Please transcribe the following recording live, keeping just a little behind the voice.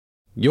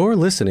You're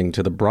listening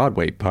to the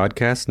Broadway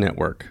Podcast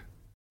Network.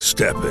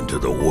 Step into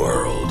the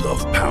world of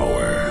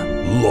power,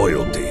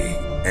 loyalty,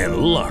 and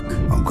luck.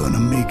 I'm gonna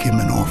make him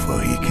an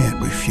offer he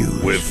can't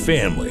refuse. With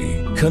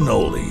family,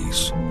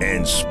 cannolis,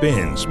 and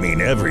spins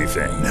mean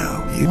everything.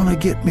 Now, you wanna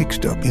get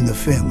mixed up in the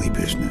family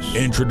business.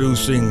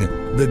 Introducing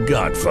The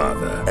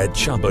Godfather at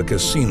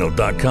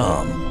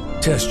ChumbaCasino.com.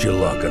 Test your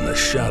luck in the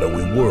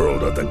shadowy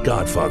world of The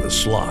Godfather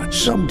slot.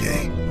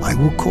 Someday, I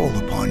will call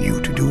upon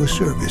you to do a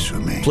service for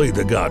me. Play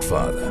The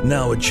Godfather,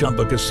 now at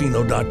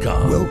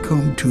ChumbaCasino.com.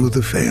 Welcome to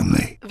the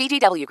family.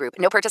 VGW Group.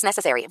 No purchase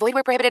necessary. Void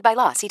where prohibited by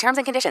law. See terms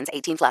and conditions.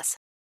 18+.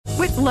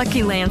 With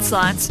Lucky Land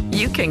Slots,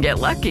 you can get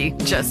lucky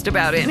just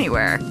about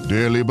anywhere.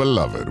 Dearly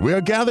beloved, we are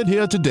gathered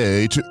here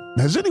today to...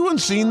 Has anyone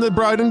seen the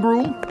bride and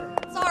groom?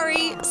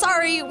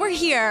 Sorry, we're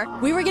here.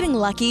 We were getting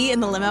lucky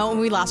in the limo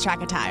and we lost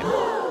track of time.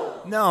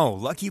 No,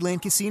 Lucky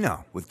Land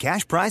Casino, with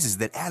cash prizes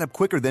that add up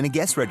quicker than a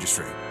guest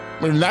registry.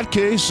 In that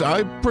case,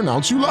 I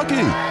pronounce you lucky.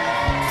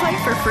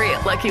 Play for free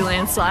at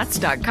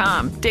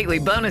LuckyLandSlots.com. Daily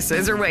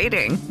bonuses are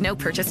waiting. No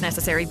purchase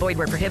necessary. Void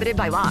where prohibited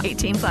by law.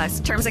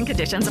 18+. Terms and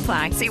conditions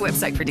apply. See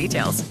website for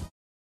details.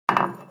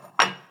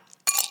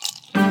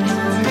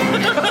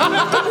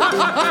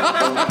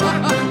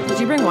 Did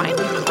you bring wine?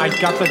 I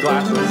got the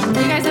glasses.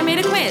 You guys, I made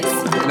a quiz.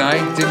 And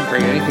I didn't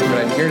bring anything, but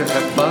I'm here to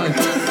have fun.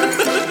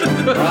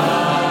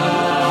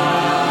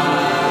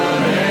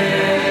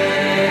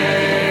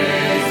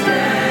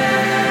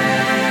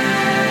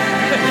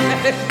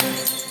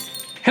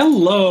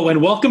 Hello,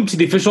 and welcome to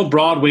the official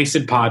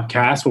Broadwasted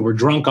podcast, where we're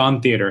drunk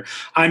on theater.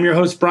 I'm your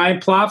host, Brian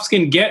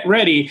Plofskin. Get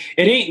ready.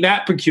 It ain't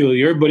that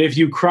peculiar, but if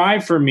you cry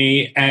for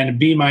me and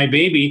be my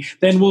baby,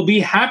 then we'll be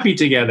happy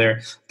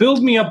together.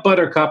 Build me up,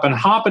 Buttercup, and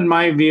hop in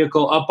my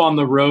vehicle up on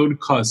the road,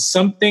 cause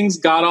something's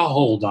got a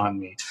hold on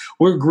me.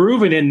 We're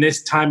grooving in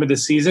this time of the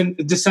season,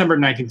 December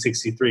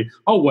 1963.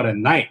 Oh, what a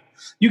night.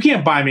 You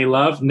can't buy me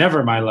love,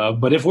 never my love,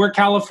 but if we're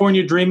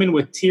California dreaming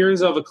with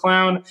tears of a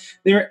clown,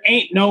 there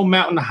ain't no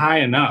mountain high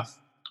enough.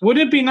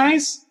 Wouldn't it be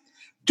nice?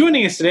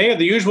 Joining us today are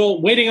the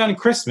usual Waiting on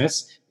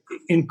Christmas,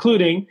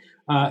 including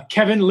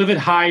Kevin Live It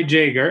High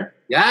Jager.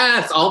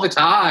 Yes, all the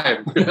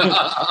time.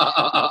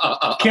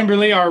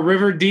 Kimberly, our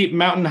River Deep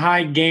Mountain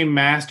High game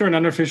master and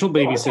unofficial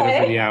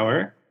babysitter for the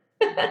hour.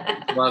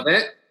 Love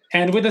it.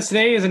 And with us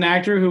today is an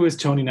actor who is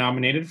Tony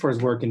nominated for his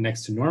work in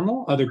Next to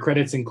Normal. Other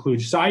credits include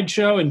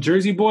Sideshow and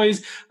Jersey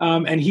Boys.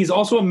 And he's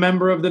also a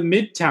member of the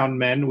Midtown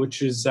Men,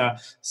 which is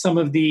some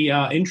of the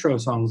intro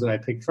songs that I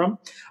picked from.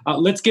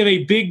 Let's give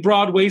a big,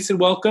 broad-waisted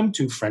welcome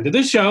to friend of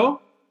the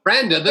show.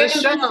 Friend of the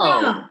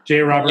show. J.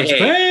 Robert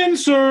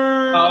Spencer.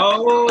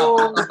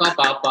 Oh.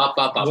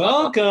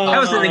 Welcome. That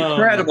was an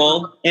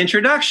incredible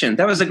introduction.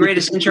 That was the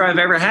greatest intro I've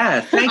ever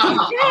had. Thank you.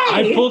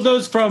 I pulled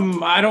those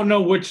from, I don't know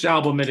which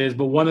album it is,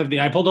 but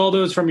I pulled all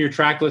those from your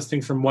track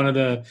listing from one of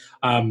the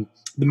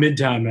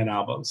Midtown Men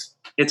albums.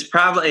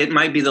 It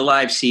might be the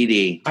live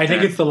CD. I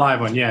think it's the live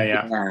one.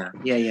 Yeah.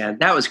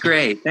 That was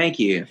great. Thank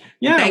you.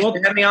 Yeah. Thanks for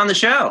having me on the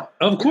show.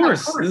 Of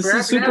course. This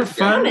is super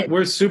fun.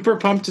 We're super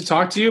pumped to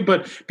talk to you.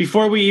 But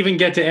before we even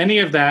get to any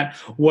of that,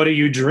 what are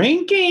you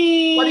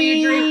drinking? What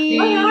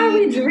are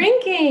we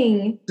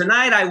drinking?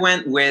 Tonight I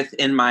went with,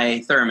 in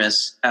my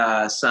thermos,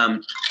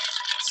 some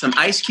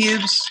ice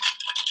cubes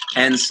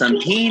and some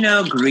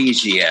Pinot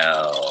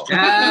Grigio.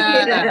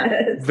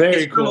 Yes.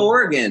 Very it's cool. From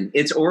Oregon.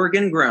 It's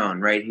Oregon grown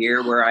right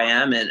here where I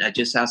am, and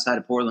just outside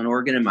of Portland,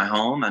 Oregon, in my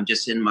home. I'm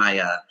just in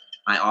my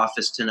my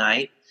office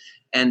tonight,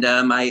 and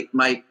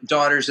my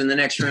daughter's in the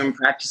next room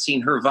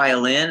practicing her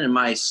violin, and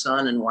my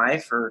son and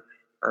wife are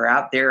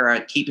out there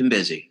keeping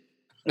busy.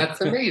 That's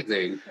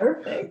amazing.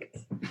 Perfect.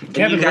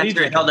 Kevin, you guys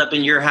are held up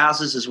in your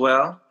houses as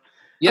well?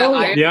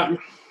 Yeah,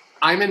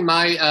 I'm in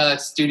my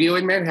studio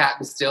in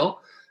Manhattan still.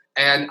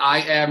 And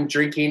I am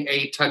drinking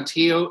a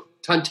Tonteo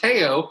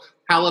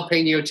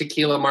jalapeno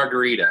tequila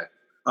margarita.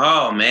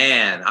 Oh,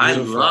 man. I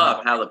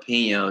love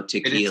jalapeno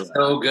tequila. It is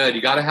so good.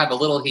 You got to have a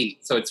little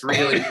heat. So it's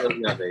really,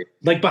 really yummy.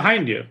 Like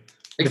behind you.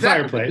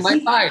 Exactly. The fireplace. My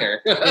fire.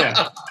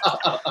 Yeah.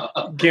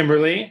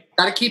 Kimberly.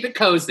 Got to keep it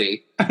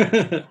cozy.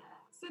 Since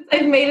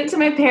I've made it to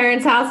my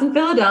parents' house in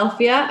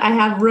Philadelphia, I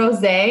have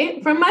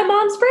rosé from my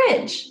mom's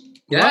fridge.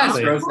 Yes,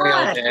 Lovely. rosé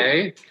all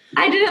day.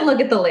 I didn't look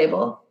at the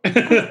label.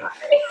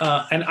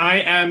 And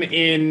I am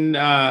in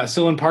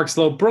still in Park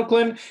Slope,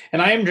 Brooklyn,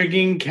 and I am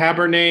drinking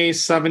Cabernet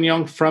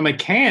Sauvignon from a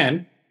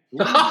can.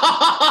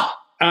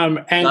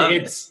 And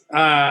it's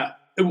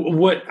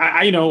what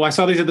I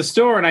saw these at the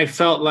store, and I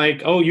felt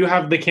like, oh, you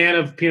have the can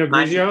of Pinot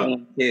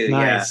Grigio?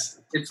 Nice.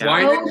 Yeah. It's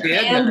wine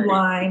and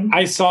wine.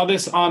 I saw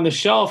this on the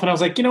shelf, and I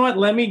was like, you know what?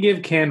 Let me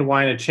give canned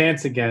wine a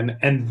chance again.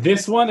 And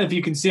this one, if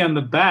you can see on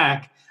the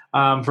back,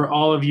 for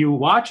all of you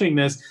watching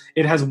this,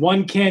 it has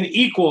one can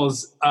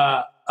equals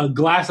a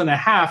glass and a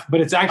half,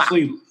 but it's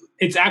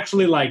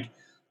actually like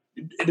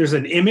there's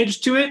an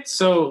image to it,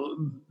 so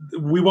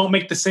we won't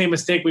make the same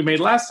mistake we made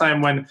last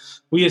time when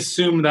we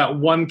assumed that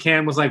one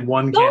can was like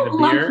one can of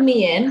beer. Don't lump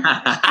me in.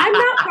 I'm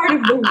not part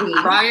of the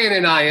we. Brian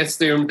and I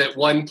assumed that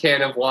one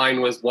can of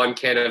wine was one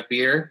can of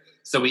beer.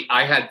 So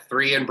I had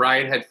 3 and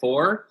Brian had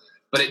 4.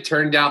 but it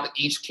turned out that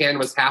each can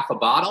was half a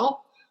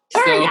bottle.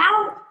 Turned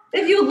out,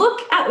 if you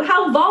look at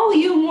how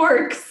volume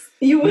works,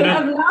 you would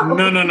have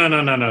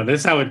known. No.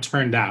 This is how it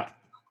turned out.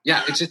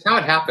 Yeah, it's just how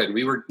it happened.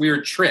 We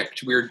were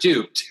tricked. We were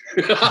duped.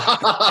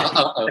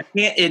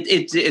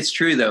 It's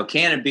true though.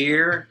 Can of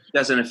beer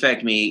doesn't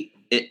affect me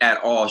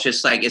at all. It's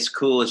just like, it's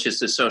cool. It's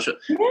just a social.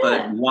 Yeah.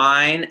 But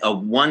wine,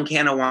 one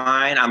can of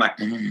wine, I'm like,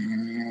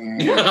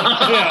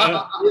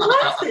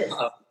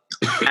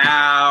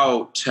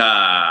 out.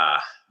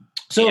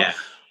 So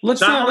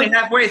let's only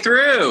halfway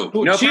through.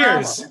 No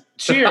cheers. Problem.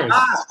 Cheers.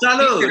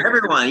 Salud,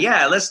 everyone.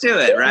 Yeah, let's do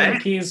it.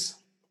 Right. Keys.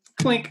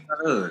 Clink.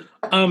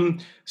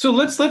 So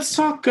let's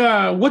talk.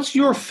 What's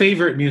your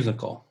favorite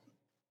musical?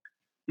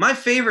 My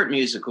favorite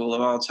musical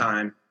of all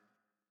time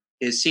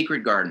is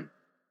Secret Garden.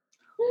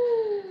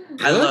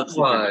 I love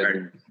Secret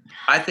Garden.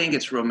 I think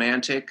it's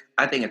romantic.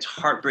 I think it's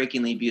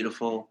heartbreakingly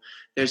beautiful.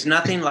 There's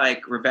nothing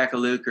like Rebecca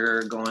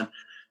Luker going,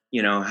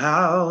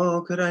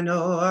 how could I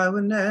know I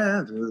would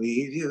never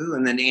leave you?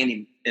 And then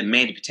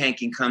Mandy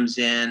Patinkin comes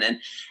in, and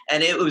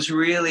it was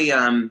really,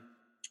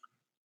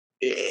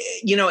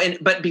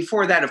 but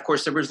before that, of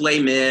course, there was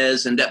Les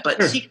Mis,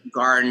 but Secret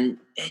Garden,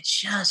 it's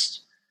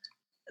just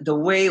the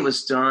way it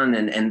was done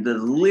and the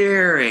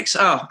lyrics.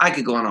 Oh, I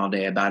could go on all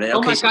day about it.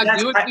 Oh my God,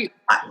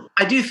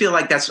 I do feel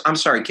like that's. I'm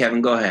sorry,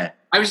 Kevin. Go ahead.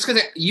 I was just gonna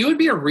say, you would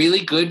be a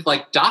really good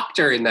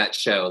doctor in that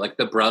show, like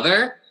the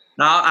brother.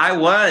 No, I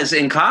was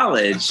in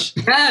college.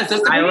 Yes,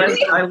 that's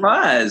I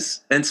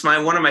was. It's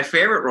one of my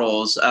favorite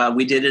roles.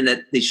 We did it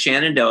at the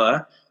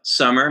Shenandoah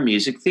Summer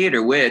Music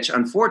Theater, which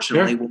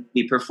unfortunately will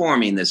be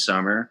performing this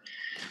summer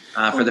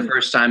for the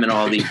first time in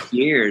all these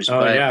years.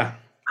 I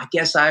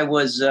guess I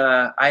was.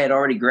 I had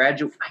already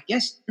graduated.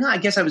 I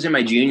guess I was in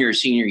my junior or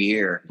senior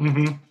year,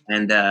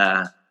 and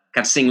got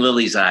to sing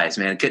Lily's Eyes.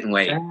 Man, couldn't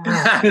wait.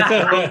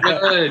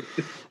 Good.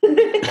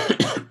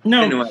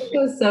 No, it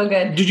was so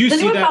good. Did you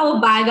see that? Follow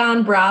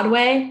Bygone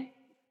Broadway?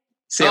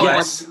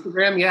 Yes.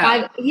 Instagram,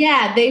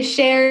 yeah. They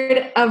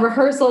shared a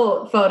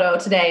rehearsal photo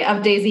today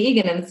of Daisy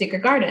Egan in the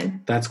Secret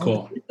Garden. That's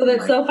cool. So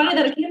that's so funny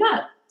that it came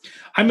up.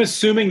 I'm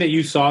assuming that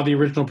you saw the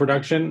original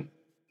production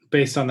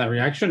based on that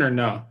reaction, or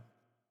no?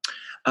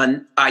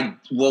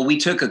 We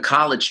took a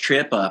college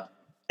trip up,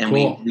 and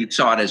we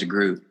saw it as a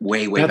group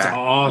way back. That's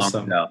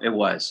awesome. It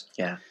was,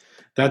 yeah.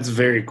 That's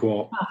very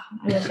cool.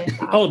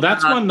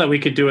 That's one that we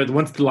could do it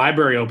once the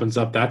library opens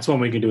up. That's one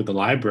we can do at the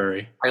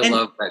library. I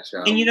love that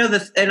show. And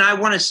and I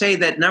want to say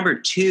that number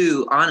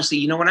two,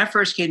 honestly, when I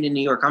first came to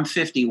New York, I'm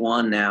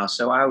 51 now,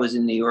 so I was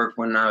in New York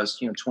when I was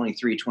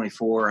 23,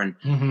 24, and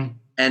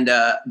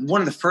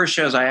one of the first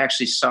shows I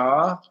actually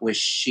saw was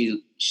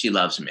She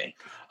Loves Me.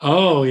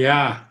 Oh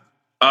yeah.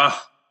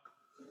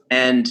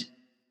 And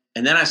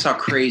then I saw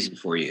Crazy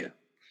for You.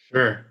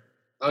 Sure.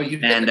 Oh, you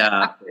did. And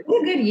it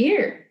was a good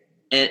year.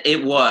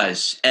 It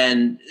was,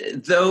 and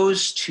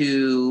those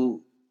two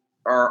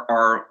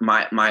are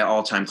my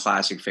all-time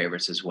classic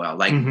favorites as well.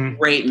 Like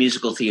great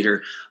musical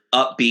theater,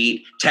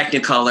 upbeat,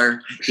 Technicolor.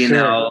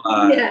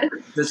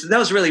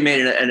 Those really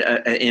made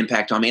an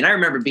impact on me. And I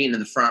remember being in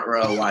the front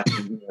row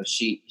watching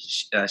She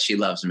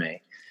Loves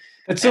Me.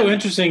 That's so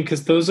interesting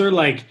because those are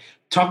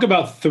talk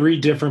about three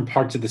different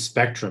parts of the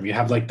spectrum. You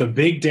have the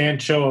big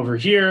dance show over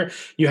here.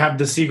 You have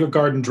the Secret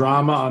Garden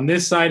drama on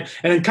this side.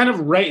 And then kind of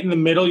right in the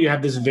middle, you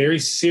have this very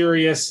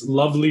serious,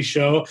 lovely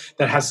show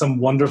that has some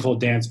wonderful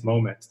dance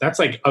moments. That's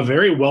a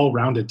very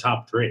well-rounded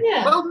top three.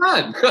 Yeah. Well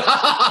done.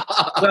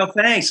 Well,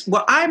 thanks.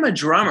 Well, I'm a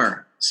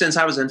drummer since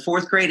I was in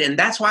 4th grade, and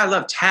that's why I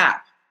love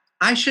tap.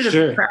 I should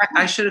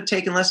have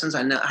taken lessons.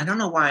 I don't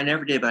know why I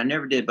never did, but I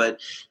never did. But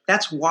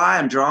that's why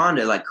I'm drawn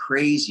to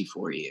Crazy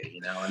for You,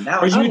 And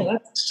that was an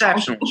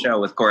exceptional show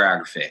with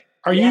choreography.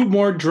 Are you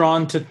more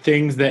drawn to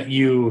things that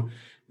you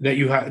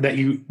you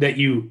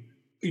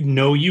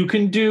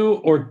can do,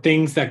 or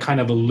things that kind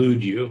of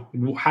elude you?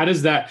 How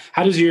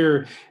does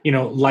your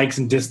likes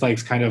and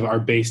dislikes kind of are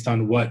based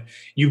on what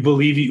you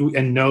believe you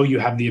and know you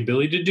have the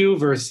ability to do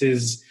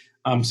versus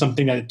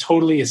something that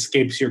totally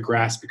escapes your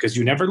grasp because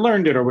you never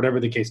learned it or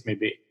whatever the case may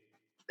be?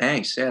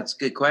 Thanks. Yeah, that's a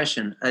good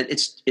question.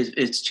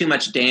 It's too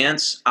much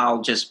dance.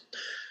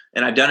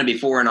 And I've done it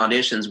before in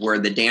auditions where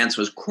the dance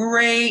was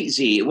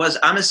crazy.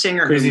 I'm a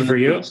singer. Crazy for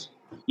you?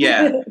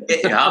 Yeah.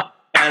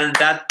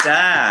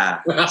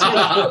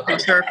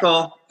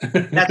 Circle.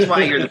 That's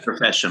why you're the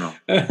professional.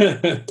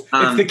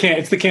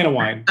 It's the can of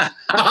wine.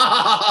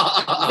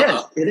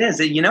 It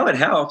is. It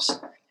helps.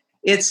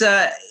 It's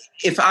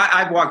if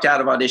I've walked out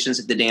of auditions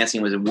if the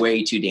dancing was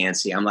way too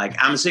dancey. I'm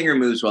a singer who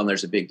moves well, and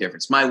there's a big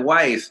difference. My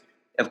wife,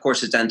 of course,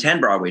 has done 10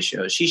 Broadway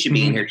shows. She should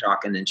be in here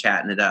talking and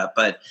chatting it up.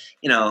 But,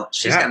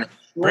 she's got an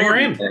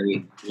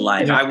extraordinary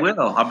life. Yeah. I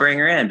will. I'll bring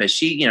her in. But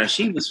she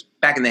was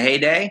back in the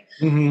heyday.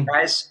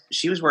 Guys,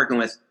 she was working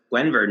with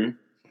Gwen Verdon,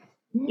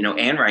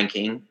 Anne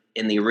Reinking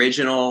in the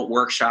original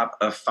workshop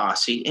of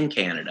Fosse in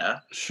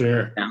Canada.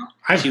 Sure.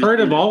 I've heard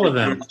of all of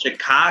them.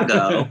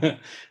 Chicago.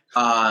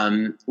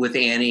 With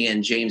Annie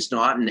and James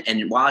Naughton.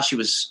 And while she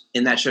was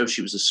in that show,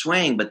 she was a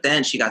swing, but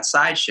then she got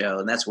Sideshow,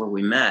 and that's where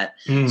we met.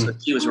 So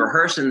she was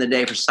rehearsing the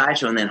day for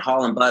Sideshow, and then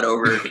Hall and Budd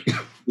over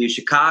to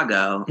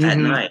Chicago at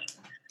night.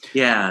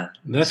 Yeah,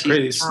 that's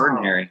crazy.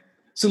 Extraordinary.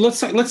 So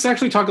let's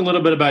actually talk a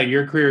little bit about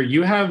your career.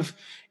 You have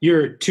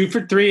your 2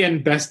 for 3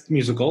 in best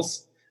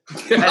musicals.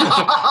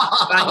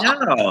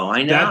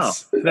 I know.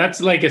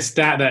 That's like a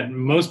stat that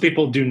most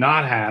people do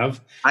not have.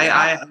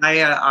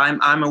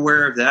 I'm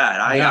aware of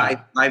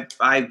that.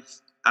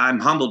 I'm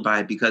humbled by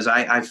it because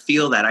I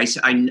feel that I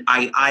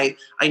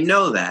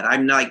know that.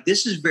 I'm like,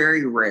 this is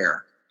very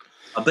rare.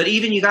 But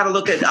even you got to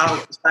look at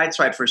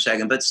Sideswipe for a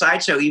second. But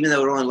Sideshow, even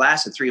though it only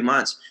lasted 3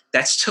 months,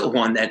 that's still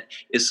one that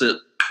is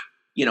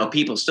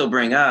people still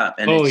bring up.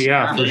 And for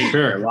sure,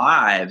 their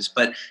lives.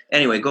 But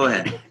anyway, go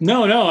ahead.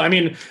 No. I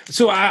mean,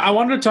 so I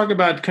wanted to talk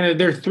about kind of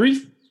there are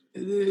three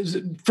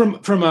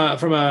from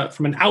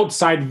an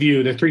outside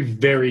view. They're 3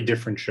 very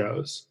different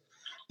shows.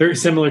 Very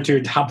similar to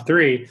your top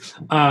 3.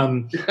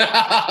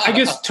 I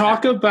guess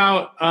talk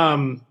about.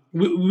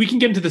 We can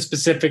get into the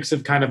specifics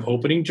of kind of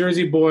opening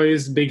Jersey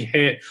Boys, big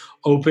hit,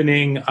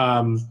 opening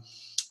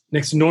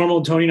Next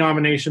Normal, Tony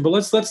nomination. But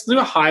let's do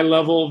a high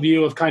level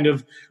view of kind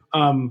of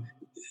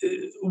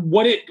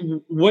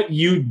what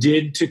you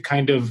did to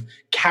kind of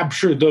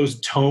capture those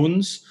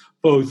tones,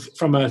 both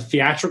from a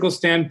theatrical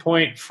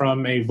standpoint,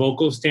 from a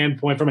vocal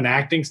standpoint, from an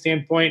acting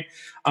standpoint.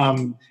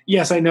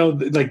 Yes, I know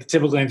like the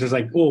typical answer is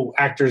like, oh,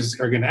 actors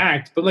are going to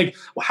act, but like,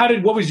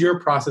 what was your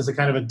process to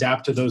kind of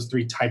adapt to those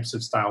 3 types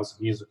of styles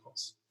of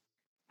musicals?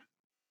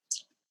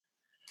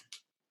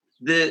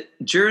 The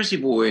Jersey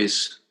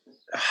Boys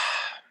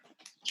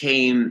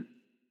came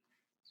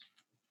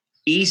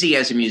easy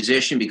as a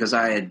musician because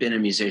I had been a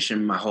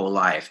musician my whole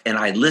life. And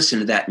I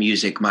listened to that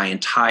music my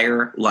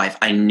entire life.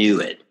 I knew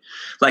it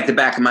like the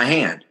back of my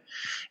hand.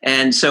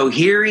 And so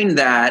hearing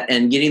that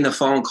and getting the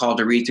phone call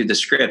to read through the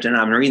script, and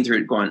I'm reading through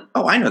it going,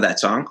 oh, I know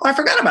that song. Oh, I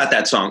forgot about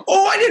that song.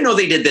 Oh, I didn't know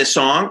they did this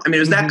song. I mean, it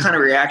was that kind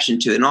of reaction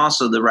to it. And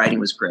also the writing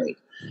was great.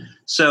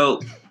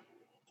 So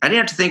I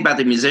didn't have to think about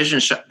the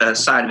musician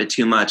side of it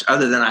too much,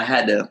 other than I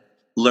had to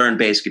learn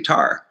bass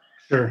guitar.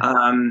 Sure.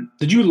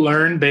 Did you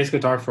learn bass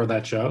guitar for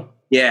that show?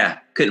 Yeah,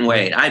 couldn't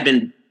wait. I'd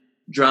been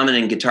drumming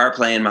and guitar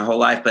playing my whole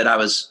life, but I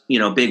was,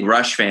 a big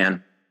Rush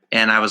fan.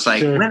 And I was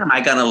like, when am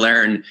I going to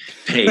learn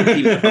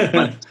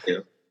bass?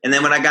 And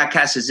then when I got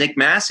cast as Nick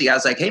Massey, I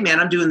was like, hey, man,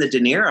 I'm doing the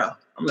De Niro.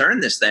 I'm learning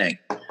this thing.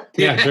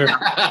 Yeah, sure.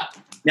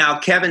 Now,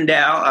 Kevin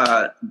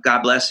Dow,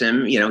 God bless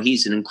him,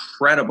 he's an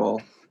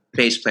incredible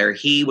bass player.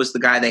 He was the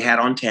guy they had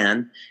on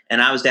 10,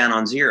 and I was down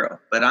on 0.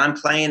 But I'm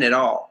playing it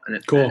all.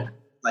 And cool.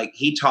 Like,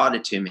 he taught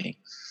it to me.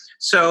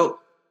 So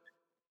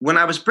when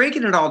I was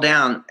breaking it all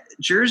down,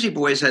 Jersey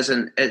Boys,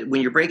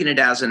 when you're breaking it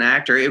down as an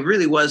actor, it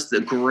really was the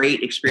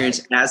great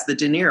experience as the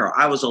De Niro.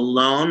 I was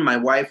alone. My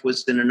wife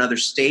was in another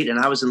state, and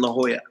I was in La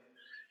Jolla.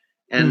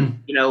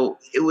 And,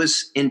 it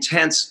was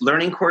intense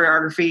learning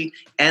choreography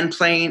and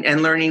playing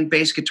and learning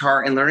bass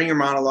guitar and learning your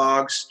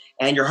monologues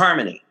and your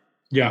harmony.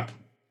 Yeah.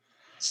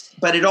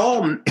 But it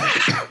all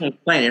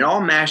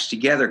mashed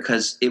together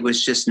because it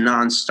was just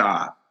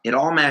nonstop. It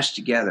all mashed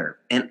together.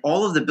 And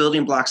all of the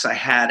building blocks I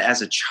had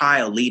as a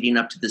child leading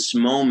up to this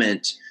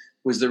moment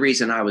was the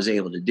reason I was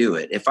able to do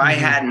it. If I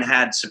hadn't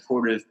had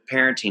supportive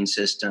parenting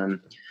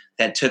system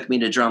that took me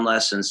to drum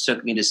lessons,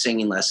 took me to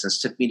singing lessons,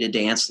 took me to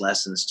dance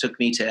lessons, took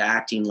me to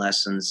acting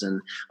lessons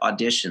and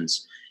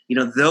auditions,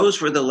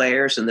 those were the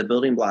layers and the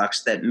building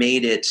blocks that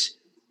made it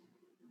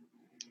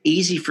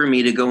easy for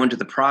me to go into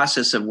the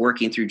process of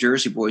working through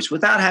Jersey Boys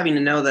without having to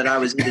know that I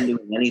was even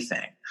doing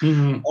anything.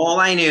 Mm-hmm. All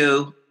I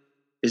knew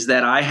is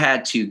that I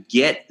had to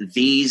get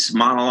these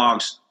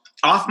monologues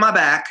off my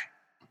back,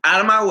 out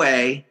of my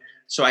way,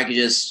 so I could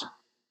just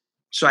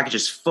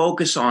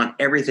focus on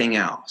everying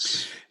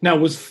else. Now,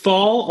 was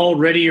fall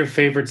already your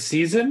favorite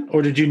season,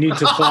 or did you need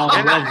to fall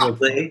in love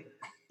with it?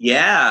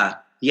 Yeah.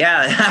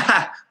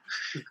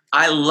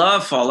 I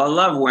love fall. I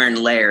love wearing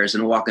layers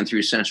and walking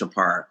through Central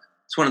Park.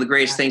 It's one of the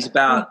greatest things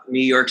about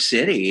New York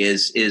City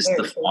is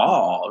the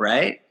fall,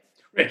 right?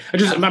 Right. I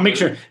just make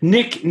sure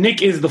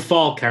Nick is the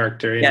fall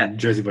character in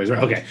Jersey Boys,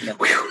 right? Okay. Yeah.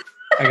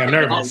 I got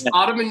nervous.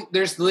 Autumn.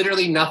 There's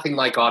literally nothing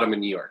like autumn in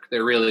New York.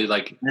 There really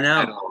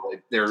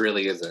there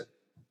really isn't.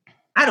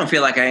 I don't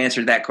feel like I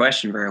answered that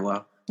question very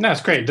well. No,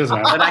 it's great. It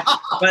doesn't matter.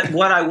 But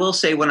what I will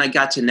say, when I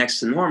got to Next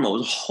to Normal, it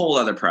was a whole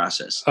other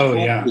process.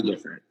 Totally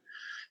different.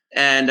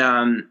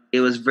 And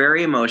it was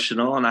very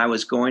emotional, and I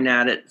was going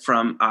at it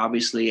from,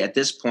 obviously, at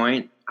this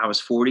point, I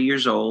was 40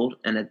 years old,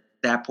 and at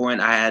that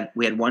point,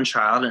 we had one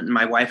child, and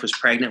my wife was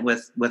pregnant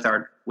with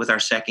our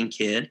second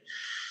kid.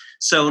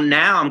 So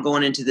now I'm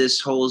going into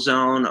this whole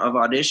zone of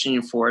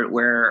auditioning for it,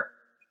 where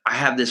I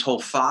have this whole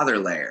father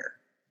layer.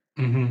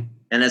 Mm-hmm.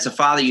 And as a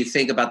father, you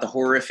think about the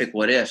horrific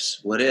what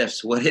ifs. What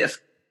if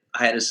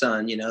I had a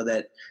son,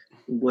 that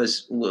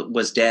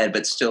was dead,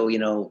 but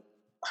still,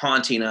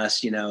 haunting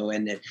us,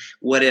 and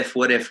what if,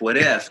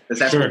 because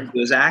that's what we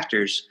do as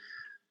actors.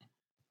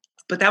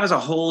 But that was a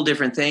whole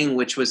different thing,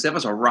 that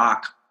was a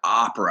rock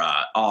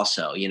opera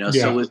also,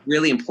 so it was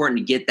really important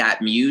to get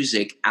that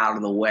music out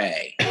of the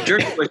way.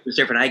 Jersey Boys was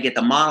different. I get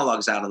the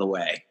monologues out of the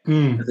way.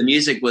 The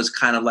music was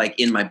kind of like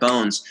in my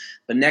bones.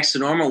 But Next to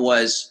Normal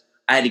was,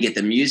 I had to get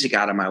the music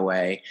out of my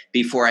way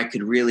before I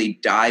could really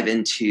dive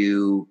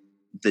into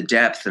the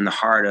depth and the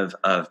heart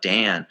of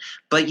Dan.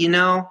 But,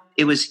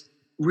 it was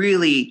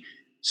really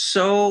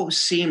so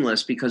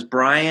seamless because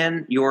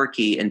Brian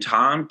Yorkey and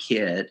Tom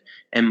Kidd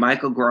and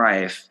Michael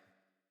Greif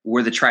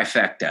were the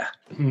trifecta.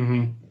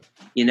 Mm-hmm.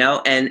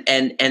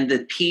 And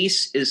the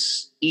piece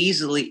is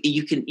easily,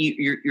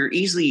 you're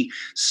easily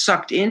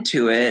sucked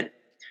into it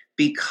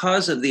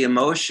because of the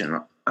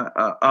emotion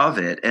of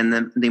it and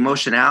the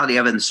emotionality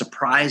of it and the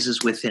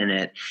surprises within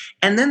it.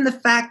 And then the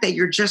fact that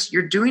you're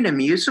doing a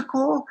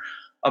musical,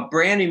 a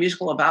brand new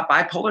musical about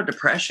bipolar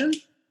depression.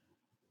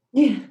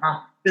 Yeah.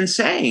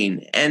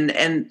 Insane.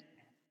 And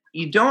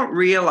you don't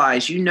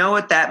realize,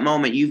 at that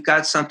moment, you've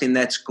got something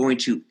that's going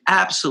to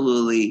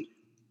absolutely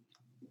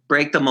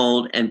break the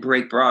mold and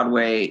break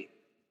Broadway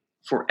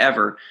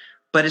forever.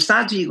 But it's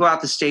not until you go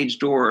out the stage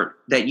door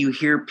that you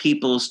hear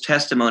people's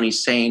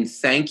testimonies saying,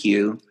 thank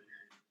you.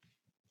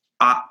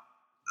 I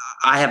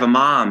have a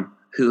mom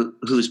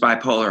who's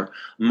bipolar.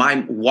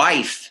 My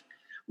wife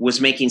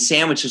was making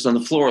sandwiches on the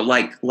floor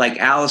like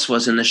Alice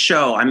was in the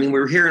show. I mean, we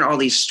were hearing all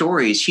these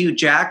stories. Hugh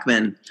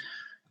Jackman,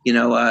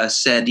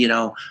 said,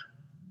 it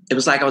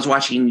was like I was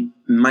watching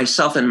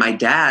myself and my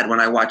dad when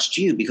I watched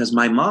you because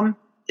my mom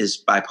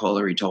is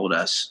bipolar, he told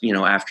us,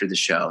 after the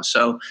show.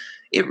 So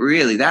it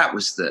really, I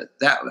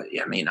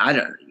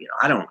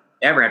don't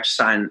ever have to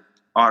sign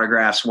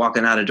autographs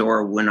walking out a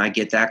door when I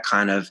get that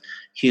kind of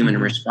human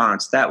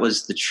response. That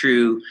was the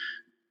true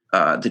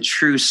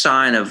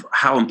sign of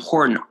how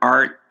important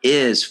art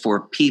is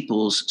for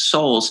people's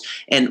souls.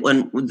 And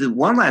the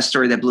one last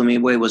story that blew me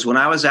away was when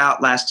I was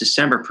out last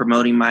December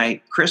promoting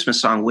my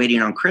Christmas song,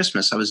 Waiting on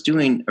Christmas, I was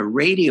doing a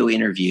radio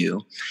interview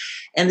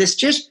and this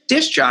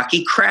disc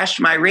jockey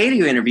crashed my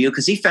radio interview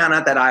because he found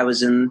out that I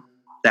was in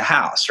the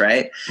house,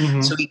 right?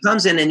 Mm-hmm. So he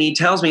comes in and he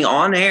tells me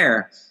on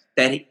air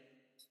that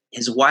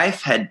his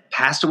wife had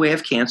passed away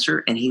of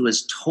cancer and he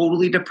was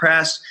totally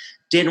depressed,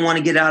 didn't want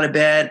to get out of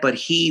bed, but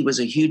he was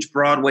a huge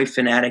Broadway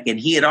fanatic and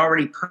he had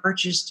already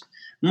purchased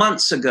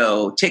months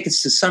ago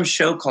tickets to some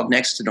show called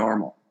Next to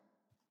Normal.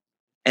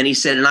 And he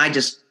said, and I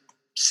just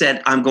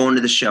said, I'm going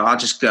to the show. I'll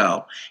just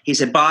go. He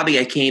said, Bobby,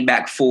 I came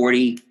back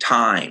 40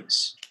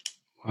 times.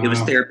 Wow. It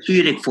was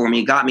therapeutic for me.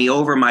 It got me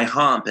over my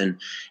hump and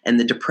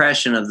the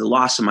depression of the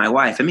loss of my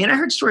wife. I mean, I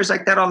heard stories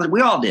like that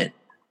we all did.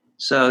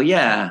 So,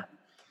 yeah.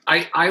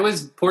 I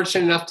was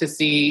fortunate enough to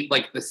see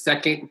like the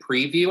second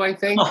preview, I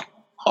think.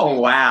 Oh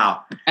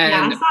wow. And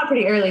I saw it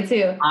pretty early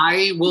too.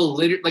 I will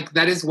literally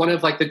that is one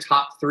of like the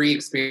top 3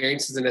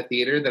 experiences in a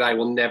theater that I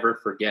will never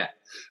forget.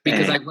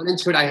 Because I went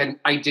into it,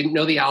 I didn't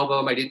know the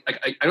album. I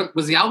don't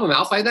was the album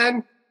out by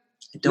then?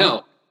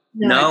 No.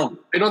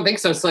 I don't think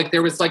so. So like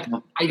there was like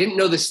I didn't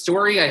know the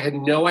story. I had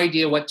no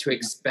idea what to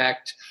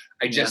expect.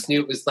 I just knew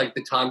it was like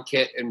the Tom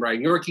Kitt and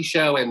Brian Yorkey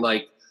show, and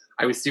like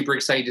I was super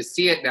excited to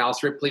see it. And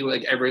Alice Ripley,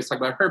 like everybody's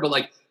talking about her, but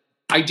like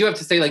I do have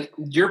to say, like,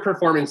 your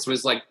performance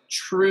was like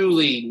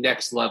truly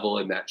next level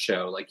in that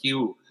show. Like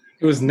it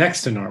was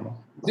next to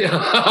normal.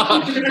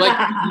 Like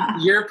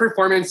your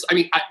performance. I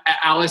mean,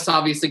 Alice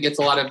obviously gets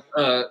a lot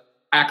of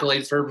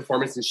accolades for her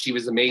performance, and she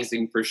was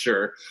amazing for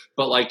sure.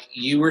 But like,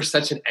 you were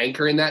such an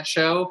anchor in that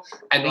show,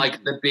 and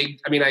like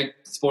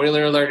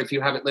spoiler alert if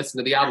you haven't listened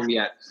to the album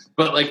yet,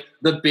 but like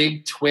the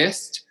big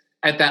twist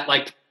at that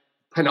like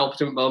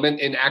penultimate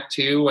moment in Act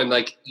 2, and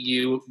like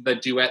the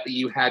duet that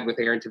you had with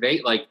Aaron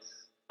Tveit, like.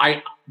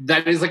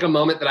 That is like a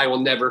moment that I will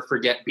never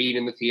forget being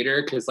in the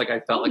theater because like I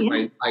felt like my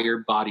entire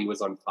body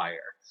was on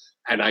fire,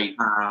 and I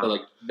feel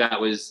like that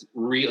was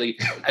really,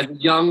 as a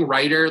young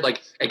writer,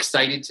 like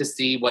excited to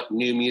see what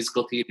new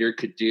musical theater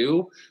could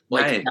do.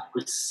 Like that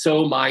was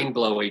so mind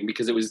blowing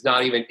because it was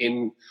not even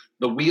in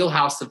the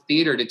wheelhouse of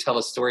theater to tell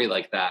a story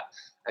like that,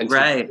 and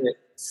to do it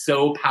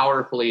so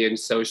powerfully and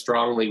so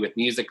strongly with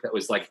music that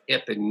was like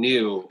hip and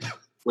new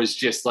was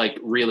just like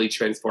really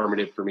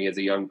transformative for me as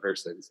a young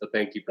person. So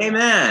thank you.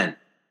 Amen.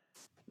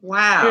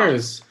 Wow.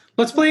 Cheers.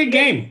 Let's play a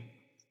game.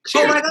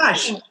 Cheers. Oh my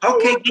gosh.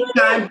 Okay, game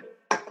time.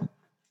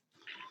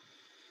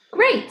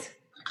 Great.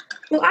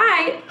 Well,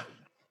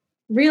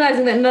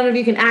 realizing that none of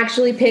you can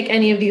actually pick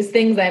any of these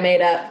things I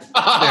made up.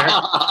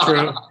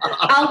 True.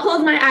 I'll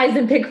close my eyes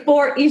and pick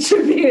 4 each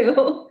of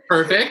you.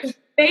 Perfect.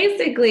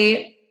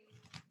 Basically,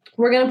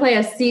 we're going to play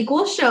a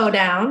sequel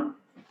showdown.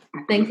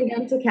 Thanks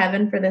again to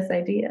Kevin for this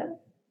idea.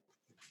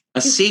 A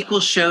sequel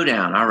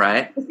showdown. All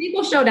right. A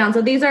sequel showdown.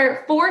 So these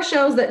are 4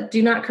 shows that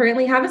do not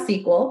currently have a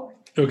sequel.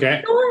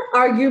 Okay. Or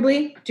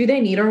arguably, do they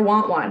need or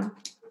want one?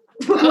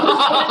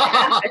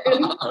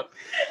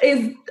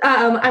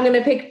 I'm going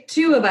to pick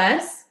 2 of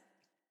us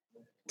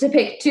to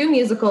pick 2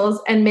 musicals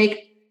and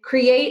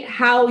create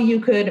how you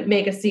could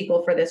make a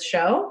sequel for this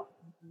show.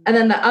 And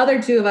then the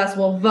other 2 of us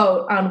will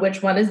vote on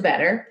which one is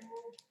better.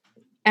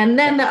 And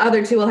then the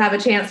other 2 will have a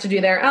chance to do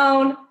their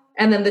own.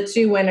 And then the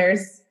 2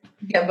 winners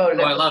get voted.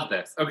 I love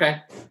this.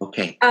 Okay.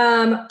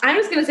 I'm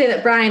just going to say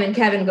that Brian and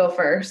Kevin go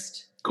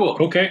first. Cool.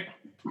 Okay.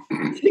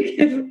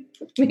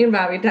 Give me and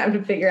Bobby time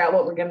to figure out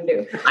what we're going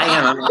to do. I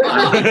am.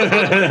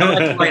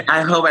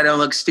 I hope I don't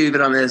look stupid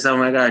on this. Oh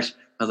my gosh.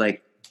 I was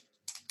like,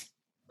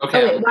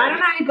 Okay. Why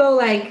don't I go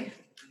like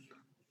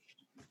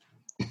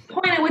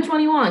point at which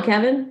one you want,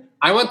 Kevin?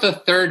 I want the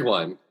third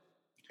one.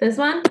 This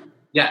one?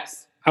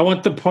 Yes. I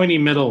want the pointy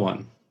middle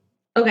one.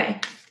 Okay.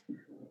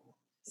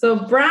 So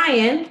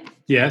Brian.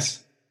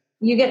 Yes.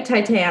 You get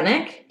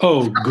Titanic.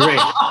 Oh, great!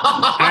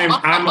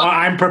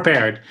 I'm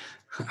prepared.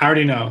 I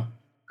already know.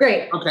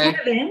 Great. Okay.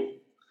 Kevin,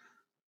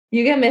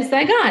 you get Miss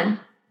Saigon.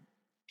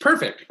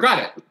 Perfect.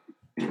 Got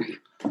it.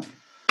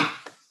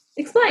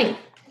 Explain.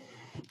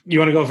 You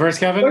want to go first,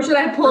 Kevin? Or should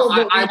I pull?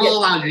 I will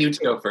allow you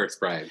to go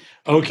first, Brian.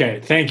 Okay,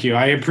 thank you.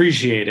 I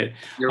appreciate it.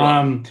 You're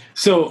welcome.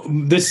 So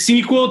the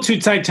sequel to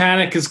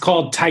Titanic is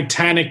called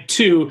Titanic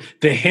 2: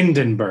 The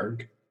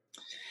Hindenburg.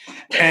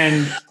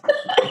 And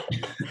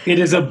it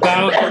is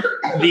about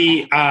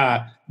the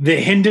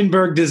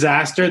Hindenburg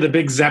disaster, the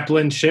big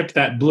Zeppelin ship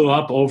that blew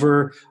up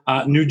over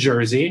New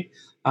Jersey.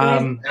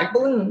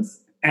 Balloons.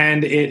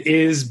 And it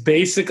is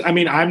basic. I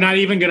mean, I'm not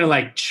even going to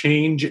like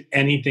change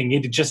anything.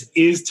 It just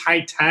is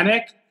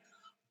Titanic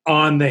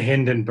on the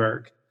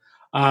Hindenburg.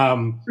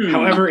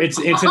 However, it's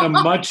in a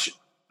much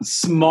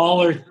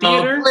smaller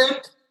theater.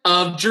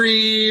 Of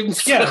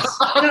dreams. Yes.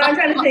 I'm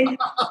trying to think.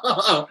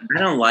 I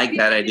don't like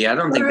that idea. I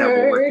don't think that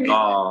will work at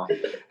all.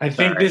 I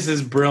think this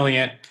is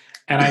brilliant.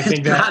 And I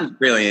think that not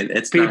brilliant.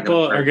 It's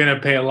people are going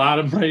to pay a lot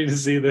of money to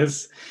see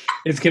this.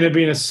 It's going to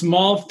be in a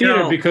small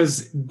theater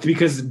because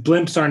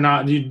blimps are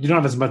not, you don't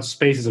have as much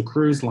space as a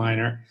cruise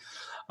liner.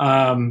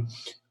 And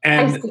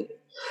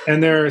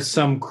there are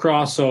some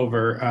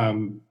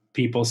crossover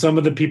people. Some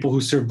of the people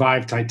who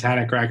survived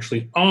Titanic are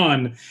actually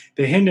on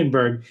the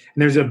Hindenburg.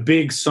 And there's a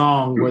big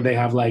song where they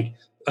have like,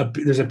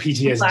 there's a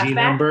PTSD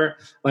number.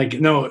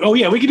 Like, no. Oh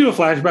yeah, we could do a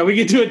flashback. We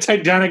could do a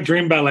Titanic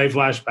Dream Ballet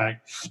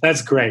flashback.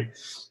 That's great.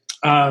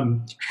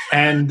 And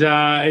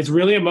it's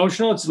really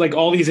emotional. It's like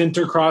all these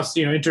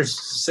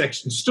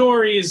intersection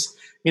stories,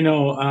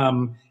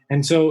 and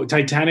so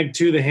Titanic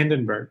 2: The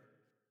Hindenburg.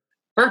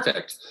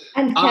 Perfect.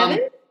 And Kevin?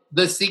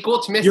 The sequel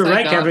to Miss You're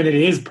Saigon. right, Kevin. It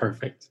is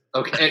perfect.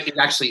 Okay, it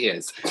actually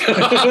is.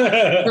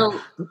 So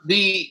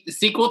the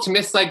sequel to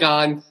Miss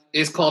Saigon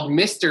is called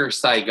Mr.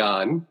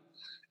 Saigon,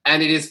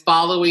 and it is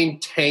following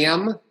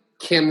Tam,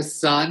 Kim's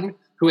son,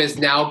 who has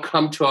now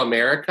come to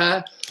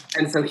America.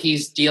 And so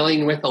he's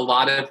dealing with a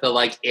lot of the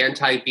like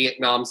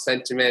anti-Vietnam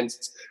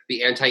sentiments,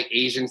 the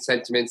anti-Asian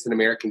sentiments in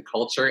American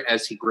culture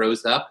as he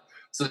grows up.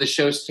 So the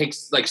show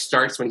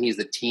starts when he's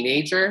a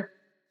teenager,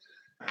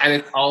 and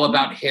it's all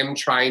about him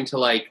trying to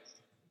like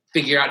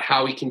figure out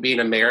how he can be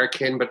an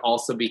American but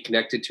also be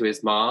connected to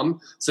his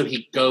mom. So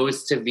he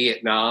goes to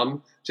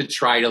Vietnam to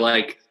try to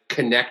like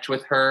connect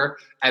with her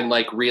and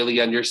like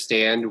really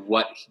understand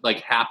what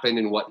like happened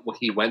and what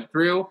he went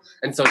through.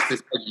 And so it's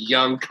this like,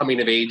 young coming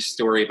of age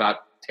story about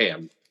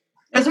Tam.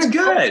 That's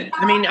good.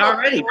 I mean,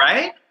 already,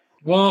 right?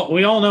 Well,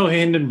 we all know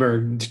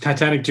Hindenburg.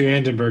 Titanic 2: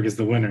 Hindenburg is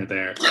the winner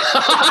there.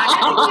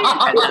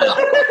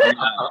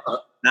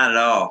 Not at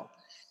all.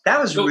 That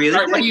was really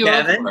good,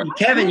 Kevin.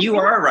 Kevin, you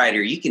are a writer.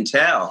 You can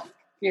tell.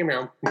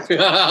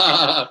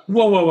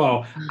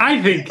 Whoa.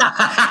 I think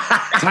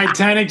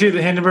Titanic 2: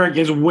 The Hindenburg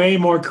is way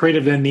more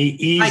creative than the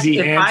easy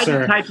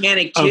answer. If I did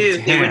Titanic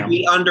 2, it would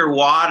be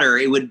underwater.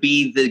 It would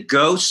be the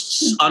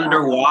ghosts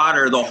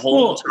underwater the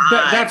whole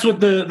time. That's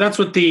what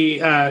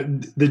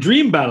the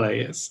Dream Ballet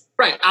is.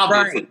 Right,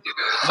 obviously.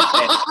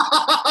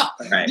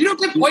 Right. You don't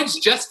get points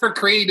just for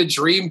creating a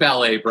dream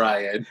ballet,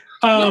 Brian.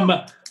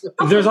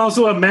 There's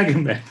also a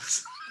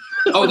Megamix.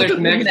 Oh, there's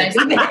Megamix. That's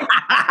the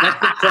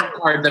trump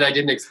card that I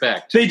didn't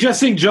expect. They just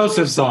sing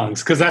Joseph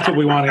songs because that's what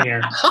we want to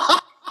hear.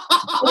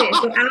 Okay,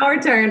 so our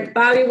turn.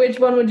 Bobby, which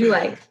one would you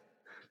like?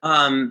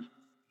 How do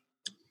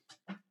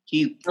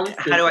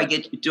I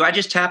get? Do I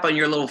just tap on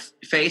your little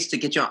face to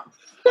get you on?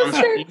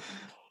 Sure.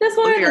 This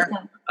one or this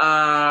one?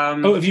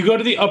 If you go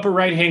to the upper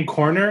right-hand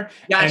corner,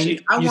 and you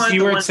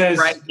see where it says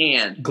right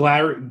hand.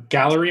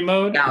 gallery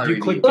mode, if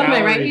you click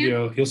gallery,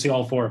 you'll see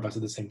all four of us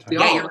at the same time.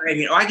 Yeah, you're right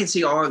hand. Oh, I can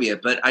see all of you,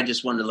 but I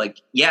just wanted to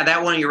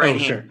that one on your right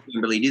hand. Sure.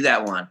 Kimberly, do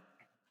that one.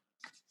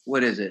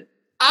 What is it?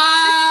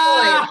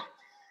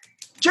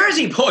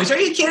 Jersey Boys. Are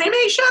you kidding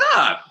me? Shut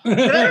up. Did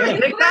I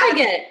pick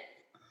that?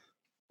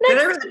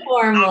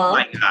 Oh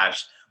my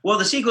gosh. Well,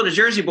 the sequel to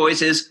Jersey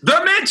Boys is The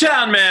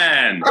Midtown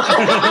Man.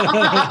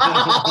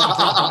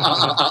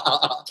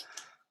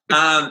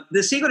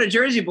 The sequel to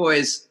Jersey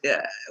Boys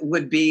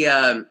would be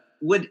the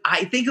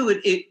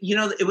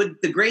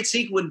great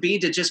sequel would be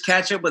to just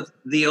catch up with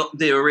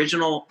the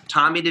original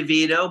Tommy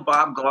DeVito,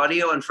 Bob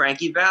Gaudio, and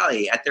Frankie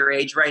Valli at their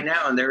age right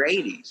now in their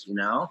 80s,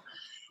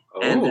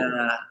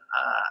 and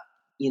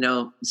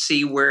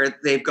see where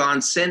they've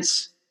gone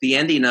since the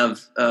ending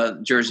of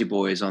Jersey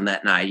Boys on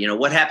that night.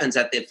 What happens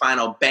at the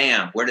final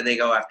bam? Where do they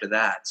go after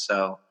that?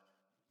 So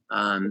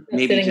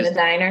maybe sitting in a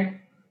diner.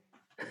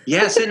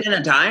 Yeah, sitting in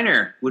a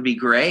diner would be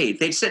great.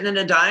 They'd sit in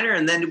a diner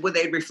and then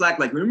they'd reflect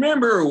like,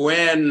 remember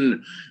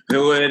when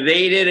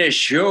they did a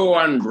show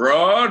on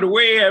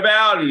Broadway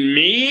about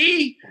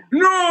me?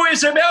 No,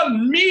 it's about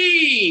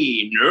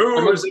me.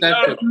 No, it's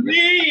about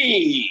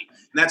me. And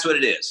that's what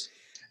it is.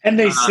 And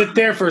they sit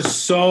there for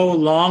so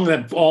long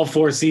that all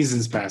 4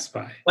 seasons pass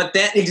by. But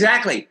then,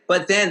 exactly.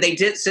 But then they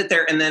did sit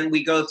there, and then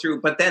we go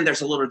through. But then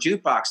there's a little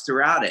jukebox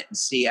throughout it, and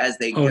see as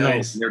they go,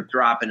 nice. They're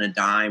dropping a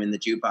dime in the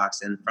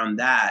jukebox, and from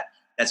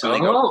that's when they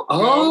go.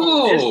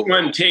 Oh, this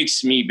one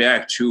takes me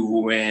back to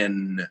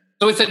when.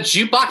 So it's a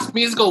jukebox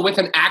musical with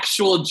an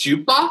actual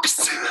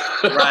jukebox,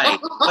 Right?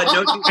 But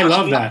no jukebox. I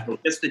love that.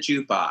 Just the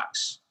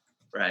jukebox.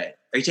 Right?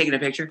 Are you taking a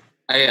picture?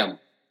 I am.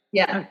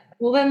 Yeah.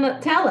 Well, then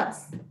tell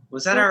us.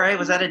 Was that all right?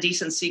 Was that a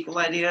decent sequel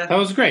idea? That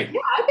was great.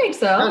 Yeah, I think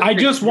so. I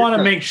just want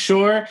to make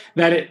sure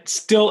that it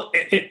still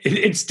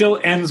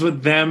ends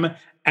with them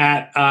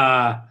at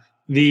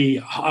the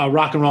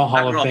Rock and Roll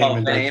Hall of Fame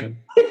induction.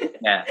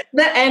 Yeah.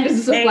 The end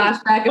is just a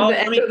flashback of the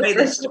end. Let me tell you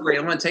this story.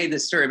 I want to tell you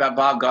this story about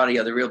Bob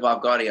Gaudio, the real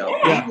Bob Gaudio.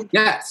 Yeah.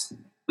 Yes.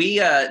 We,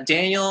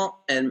 Daniel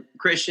and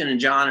Christian and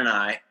John and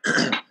I,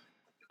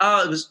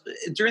 it was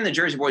during the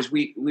Jersey Boys.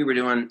 We were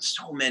doing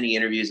so many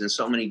interviews and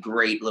so many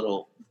great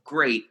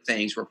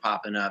things were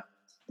popping up.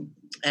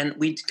 And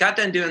we got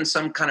done doing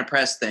some kind of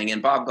press thing,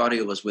 and Bob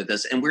Gaudio was with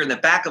us, and we're in the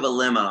back of a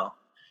limo,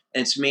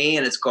 and it's me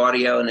and it's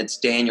Gaudio and it's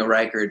Daniel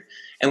Reichard,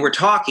 and we're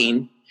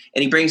talking,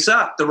 and he brings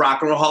up the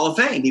Rock and Roll Hall of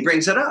Fame. He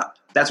brings it up.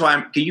 That's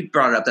why you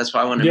brought it up. That's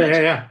why I wanted to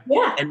mention it.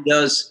 Yeah. And he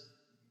goes,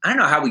 I don't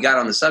know how we got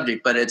on the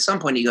subject, but at some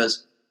point he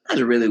goes, that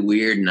was a really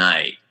weird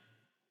night.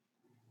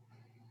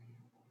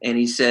 And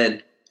he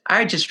said,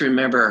 I just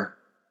remember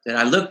that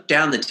I looked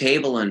down the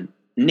table and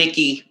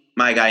Nikki,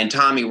 my guy, and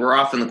Tommy were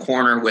off in the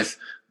corner with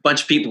a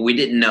bunch of people we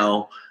didn't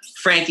know.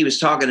 Frankie was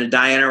talking to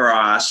Diana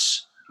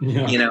Ross,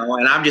 and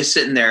I'm just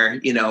sitting there,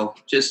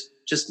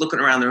 just looking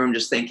around the room,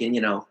 just thinking,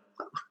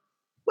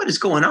 what is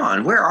going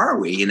on? Where are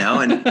we? And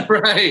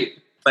Right.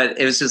 But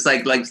it was just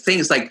like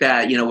things like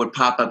that, would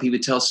pop up. He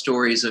would tell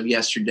stories of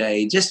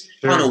yesterday just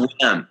on a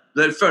whim,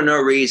 but for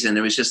no reason.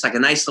 It was just like a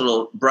nice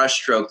little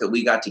brushstroke that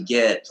we got to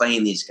get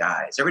playing these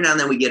guys. Every now and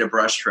then we get a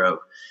brushstroke.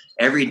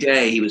 Every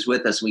day he was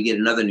with us, and we get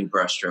another new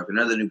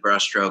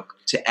brushstroke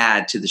to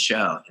add to the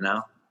show,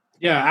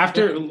 Yeah.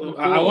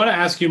 I want to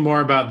ask you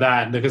more about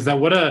that, because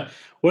what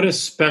a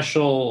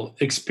special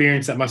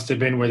experience that must have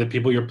been, where the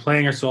people you're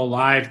playing are so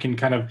alive, can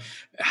kind of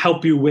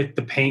help you with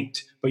the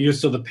paint, but you're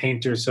still the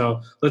painter.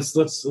 So let's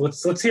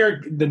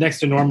hear the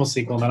Next to Normal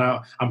sequel, and then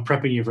I'm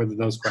prepping you for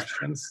those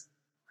questions.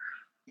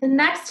 The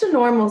Next to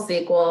Normal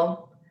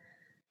sequel,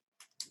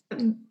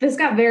 this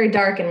got very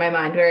dark in my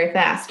mind very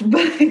fast,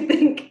 but I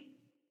think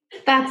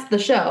that's the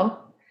show.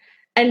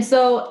 And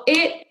so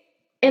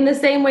in the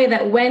same way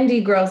that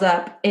Wendy grows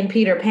up in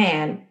Peter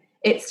Pan,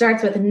 it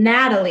starts with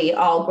Natalie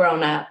all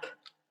grown up.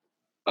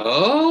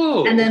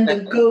 Oh. And then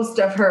the ghost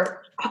of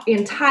her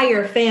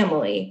entire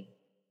family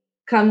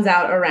comes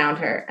out around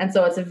her. And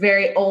so it's a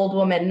very old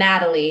woman,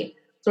 Natalie,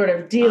 sort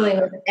of dealing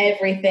with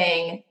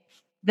everything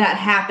that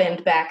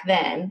happened back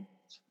then.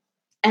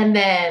 And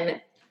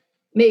then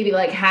maybe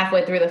like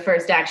halfway through the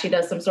first act, she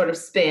does some sort of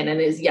spin and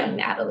is young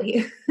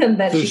Natalie. And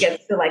then she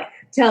gets to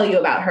tell you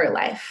about her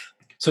life.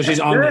 So she's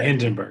on the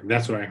Hindenburg.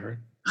 That's what I heard.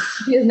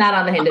 She is not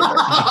on the Hindenburg.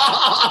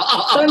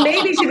 So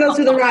maybe she goes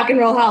to the Rock and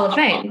Roll Hall of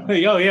Fame. Oh,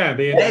 yeah.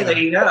 Hey, there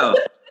you go.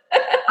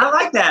 I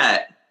like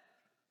that.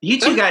 You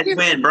two guys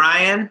win,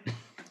 Brian.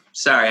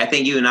 Sorry, I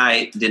think you and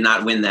I did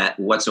not win that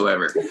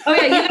whatsoever. Oh,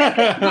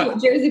 yeah.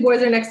 Jersey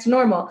Boys are Next to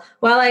Normal.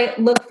 While I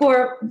look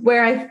for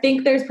where I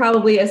think there's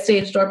probably a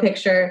stage door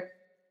picture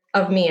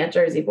of me at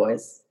Jersey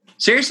Boys.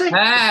 Seriously?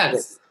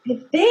 Yes. I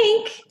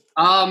think.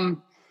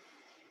 I'm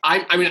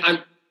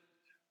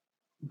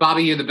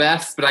Bobby, you're the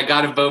best, but I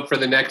got to vote for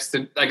the next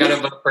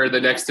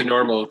to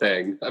normal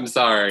thing. I'm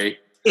sorry.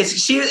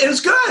 It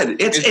was good.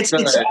 It's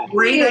a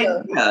great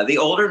idea. The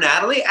older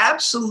Natalie,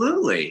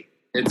 absolutely.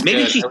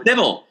 Maybe she's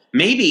Sybil.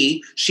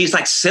 Maybe she's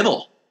like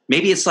Sybil.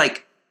 Maybe it's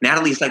like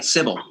Natalie's like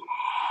Sybil.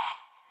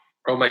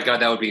 Oh my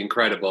God, that would be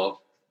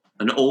incredible.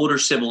 An older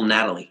Sybil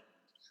Natalie.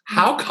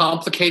 How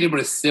complicated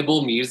would a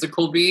Sybil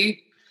musical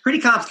be? Pretty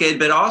complicated,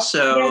 but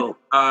also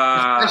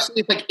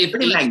especially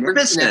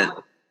magnificent.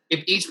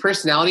 If each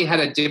personality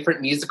had a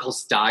different musical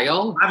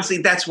style. Obviously,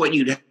 that's what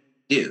you'd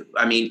do.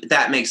 I mean,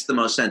 that makes the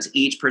most sense.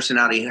 Each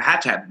personality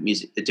had to have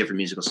a different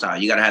musical style.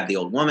 You got to have the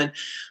old woman.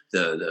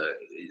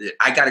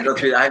 I got to go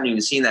through. I haven't even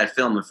seen that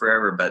film in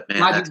forever, but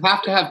man,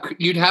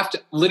 you'd have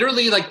to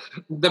literally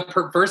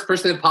the first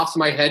person that pops in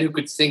my head who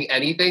could sing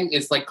anything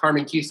is like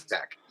Carmen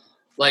Cusack.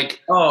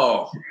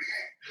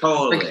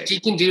 Totally.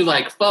 She can do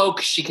folk.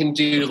 She can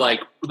do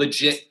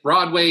legit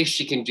Broadway.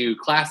 She can do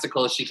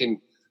classical. She can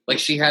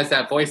she has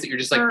that voice that you're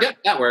just yep,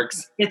 that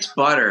works. It's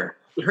butter.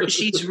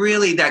 She's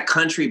really that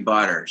country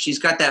butter. She's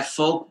got that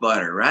folk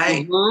butter,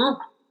 right?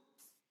 Mm-hmm.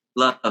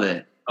 Love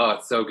it. Oh,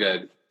 it's so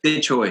good.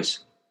 Good choice.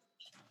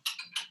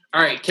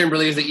 All right,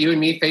 Kimberly, is it you and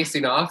me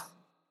facing off?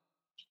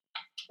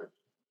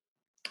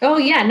 Oh,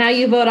 yeah. Now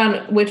you vote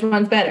on which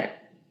one's better.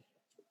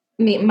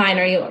 Mine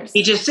or yours?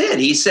 He just did.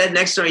 He said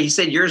next time, he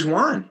said yours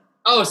won.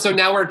 Oh, so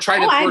now we're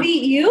trying to... I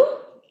beat you?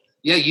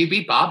 Yeah, you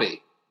beat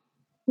Bobby.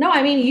 No,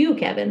 I mean you,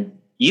 Kevin.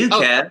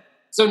 Kev.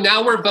 So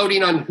now we're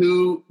voting on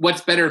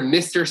what's better,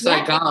 Mr.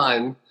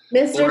 Saigon.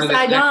 Mr.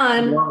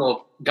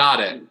 Saigon. Got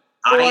it.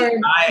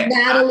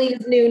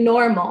 Natalie's New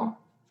Normal?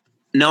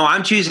 No,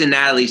 I'm choosing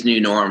Natalie's New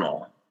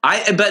Normal.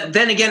 But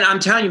then again, I'm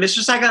telling you, Mr.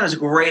 Saigon is a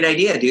great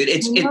idea, dude.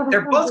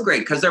 They're both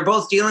great because they're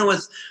both dealing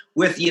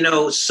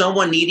with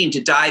someone needing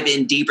to dive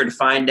in deeper to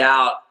find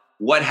out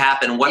what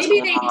happened, what's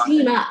going on. Maybe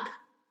they team up.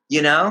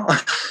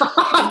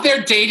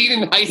 They're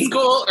dating in high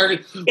school or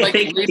like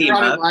later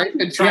on in life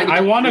and trying.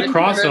 I want a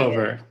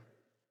crossover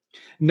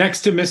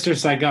next to Mr.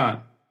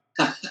 Saigon.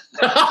 That's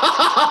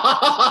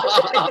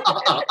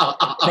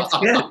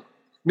good.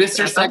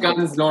 Mr. Saigon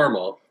is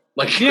normal.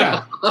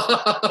 Yeah.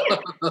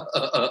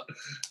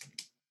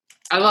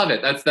 I love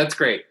it. That's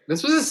great.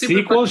 This was a super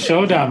sequel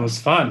showdown. Was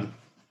fun.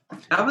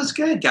 That was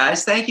good,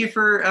 guys. Thank you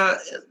for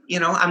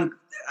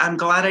I'm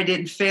glad I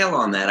didn't fail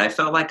on that. I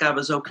felt like I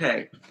was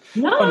okay.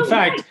 No, fun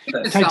fact: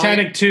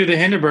 Titanic 2: The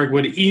Hindenburg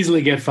would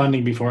easily get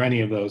funding before any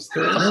of those.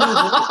 Maybe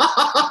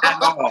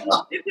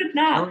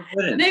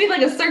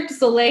like a Cirque du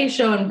Soleil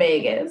show in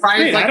Vegas.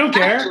 Hey, I don't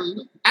care.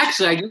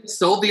 Actually, I just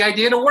sold the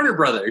idea to Warner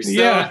Brothers. So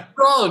yeah,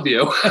 for all of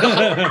you.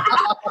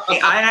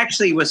 I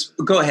actually was.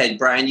 Go ahead,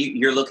 Brian.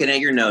 You're looking at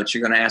your notes.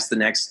 You're going to ask the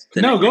next.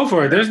 Go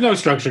for it. There's no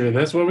structure to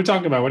this. What are we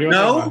talking about? What do you want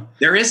to talk about?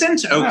 There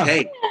isn't?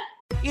 Okay.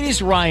 It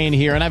is Ryan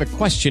here, and I have a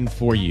question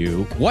for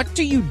you. What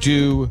do you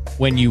do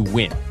when you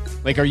win?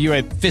 Like, are you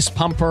a fist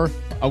pumper,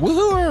 a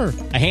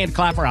woohooer, a hand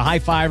clapper, a high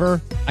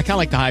fiver? I kind of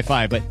like the high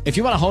five, but if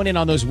you want to hone in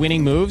on those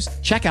winning moves,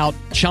 check out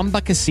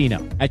Chumba Casino.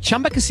 At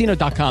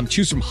ChumbaCasino.com,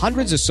 choose from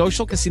hundreds of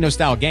social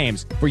casino-style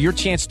games for your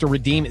chance to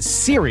redeem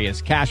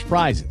serious cash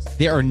prizes.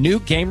 There are new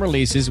game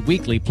releases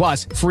weekly,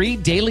 plus free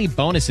daily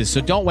bonuses. So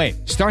don't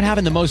wait. Start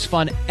having the most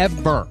fun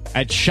ever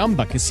at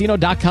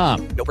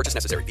ChumbaCasino.com. No purchase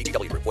necessary.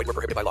 VGW. Void where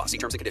prohibited by law. See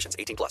terms and conditions.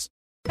 18+.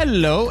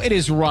 Hello, it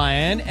is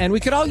Ryan, and we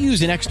could all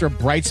use an extra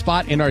bright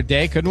spot in our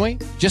day, couldn't we?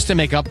 Just to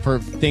make up for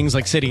things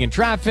like sitting in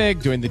traffic,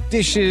 doing the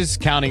dishes,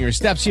 counting your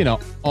steps,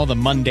 all the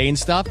mundane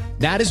stuff.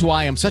 That is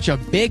why I'm such a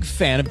big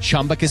fan of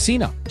Chumba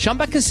Casino.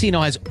 Chumba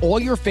Casino has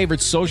all your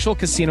favorite social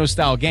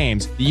casino-style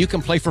games that you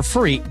can play for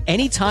free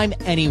anytime,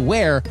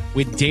 anywhere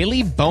with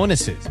daily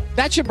bonuses.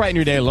 That should brighten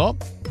your day a little.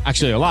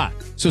 Actually, a lot.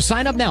 So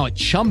sign up now at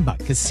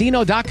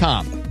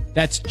ChumbaCasino.com.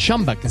 That's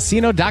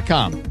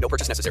ChumbaCasino.com. No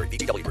purchase necessary.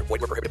 VGW. Void where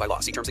prohibited by law.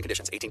 See terms and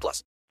conditions.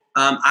 18+.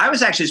 I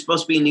was actually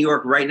supposed to be in New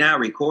York right now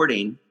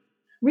recording.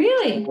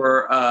 Really?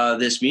 For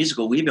this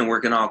musical we've been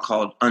working on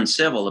called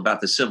Uncivil, about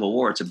the Civil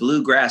War. It's a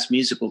bluegrass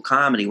musical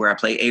comedy where I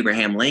play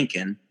Abraham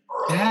Lincoln.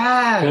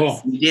 Yes.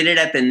 Cool. We did it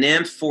at the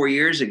Nymph 4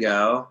 years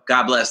ago.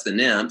 God bless the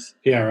Nymph.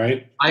 Yeah,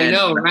 right? I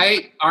know,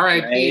 right?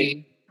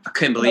 R.I.P. I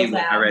couldn't believe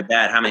when I read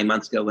that. How many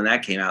months ago when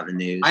that came out in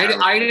the news?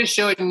 I did a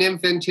show at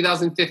Nymph in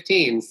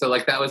 2015, so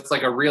that was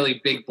a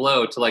really big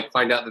blow to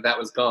find out that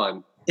was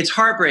gone. It's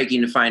heartbreaking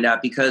to find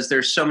out because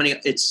there's so many.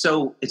 It's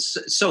so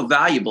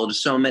valuable to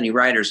so many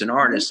writers and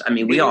artists. I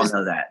mean, we all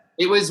know that.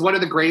 It was one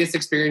of the greatest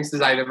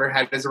experiences I've ever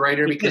had as a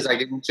writer because I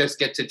didn't just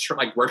get to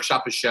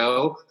workshop a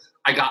show.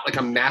 I got a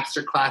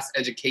masterclass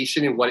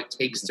education in what it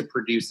takes to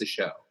produce a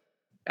show.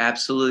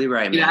 Absolutely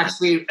right, man. It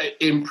actually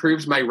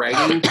improved my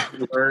writing. I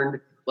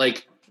learned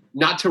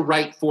not to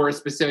write for a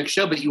specific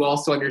show, but you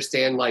also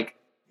understand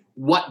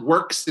what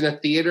works in a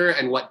theater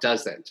and what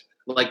doesn't.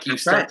 You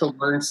start to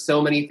learn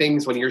so many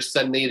things when you're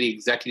suddenly the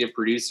executive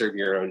producer of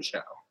your own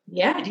show.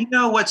 Yeah. Do you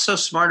know what's so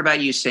smart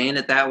about you saying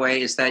it that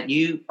way is that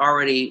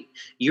you're the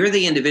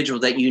individual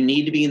that you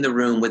need to be in the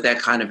room with that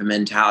kind of a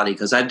mentality.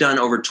 Because I've done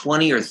over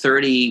 20 or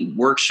 30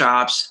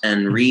 workshops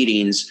and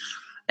readings,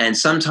 and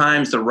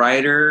sometimes the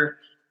writer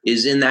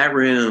is in that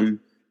room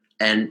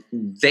and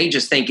they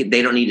just think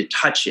they don't need to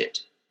touch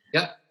it.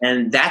 Yep.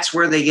 And that's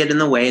where they get in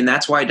the way, and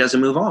that's why it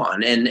doesn't move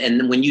on.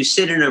 And when you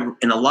sit in a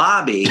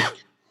lobby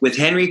with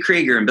Henry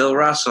Krieger and Bill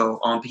Russell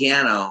on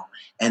piano,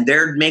 and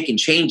they're making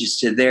changes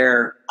to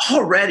their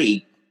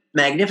already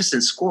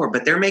magnificent score,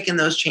 but they're making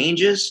those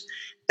changes,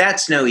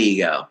 that's no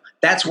ego.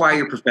 That's why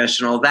you're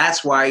professional.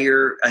 That's why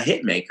you're a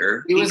hit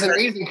maker. It was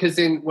amazing because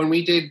when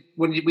we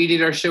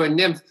did our show in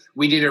Nymph,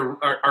 we did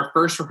our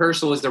first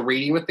rehearsal was a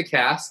reading with the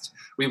cast.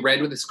 We read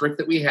with the script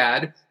that we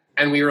had,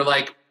 and we were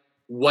like,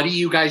 what do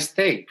you guys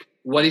think?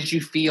 What did you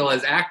feel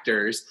as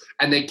actors?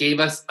 And they gave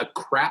us a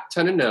crap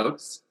ton of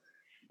notes.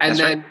 And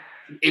then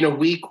in a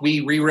week, we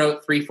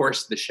rewrote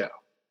 3/4 of the show.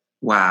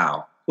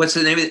 Wow. What was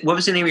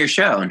the name of your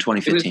show in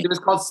 2015? It was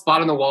called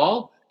Spot on the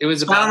Wall. It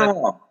was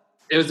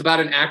about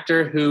an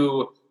actor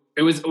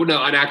he was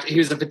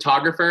a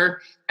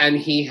photographer, and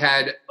he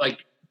had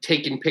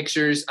taken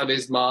pictures of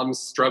his mom's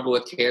struggle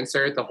with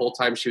cancer the whole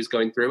time she was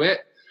going through it.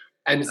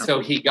 And so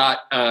he got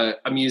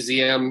a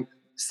museum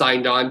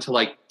signed on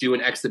to do an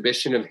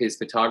exhibition of his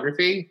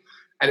photography.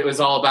 And it was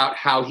all about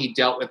how he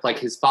dealt with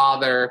his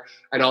father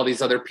and all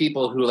these other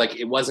people who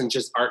it wasn't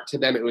just art to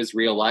them, it was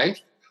real life.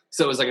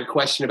 So it was a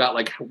question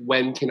about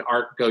when can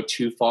art go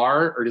too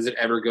far, or does it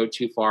ever go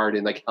too far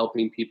in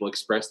helping people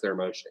express their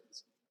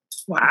emotions?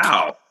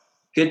 Wow.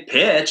 Good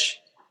pitch.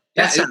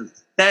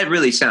 That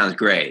really sounds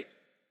great.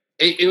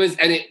 It was,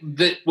 and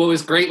what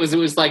was great was it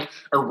was like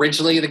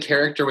originally the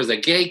character was a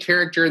gay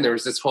character, and there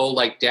was this whole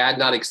like dad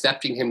not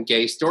accepting him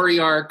gay story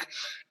arc,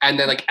 and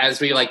then like as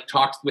we like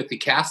talked with the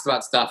cast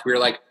about stuff, we were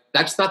like,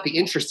 that's not the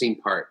interesting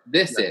part.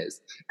 This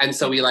is, and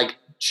so we like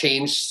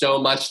changed so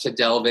much to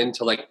delve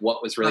into like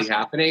what was really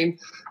happening,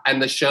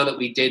 and the show that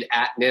we did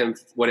at NYMF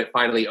when it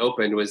finally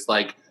opened was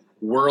like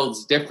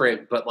worlds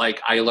different, but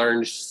like I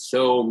learned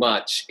so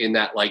much in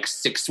that like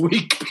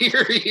 6-week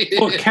period.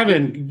 Well,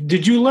 Kevin,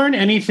 did you learn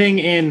anything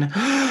in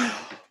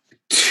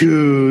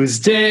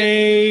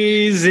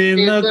Tuesdays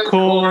in the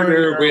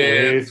corner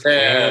with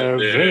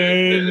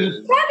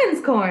Kevin?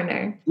 Kevin's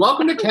Corner.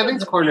 Welcome to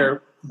Kevin's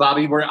Corner,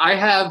 Bobby, where I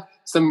have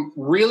some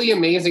really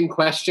amazing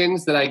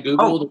questions that I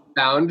Googled and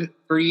found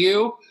for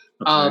you.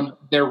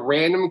 They're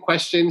random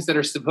questions that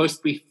are supposed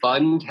to be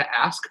fun to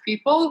ask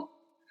people.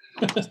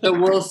 So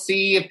we'll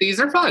see if these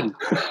are fun.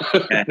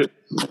 Okay.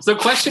 So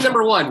question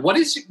number 1, what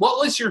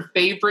was your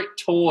favorite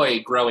toy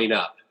growing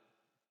up?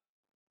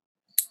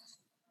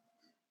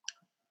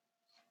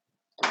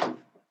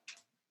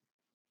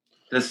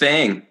 The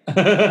Thing.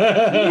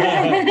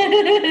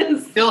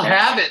 Yes. Still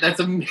have it.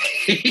 That's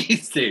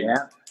amazing.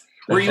 Yeah.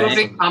 Were you a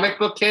big comic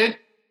book kid?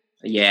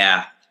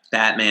 Yeah,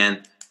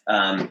 Batman.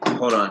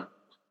 Hold on.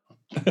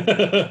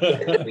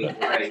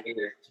 Right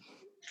here.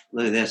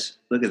 Look at this.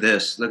 Look at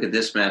this. Look at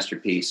this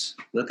masterpiece.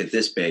 Look at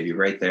this baby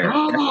right there.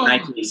 That's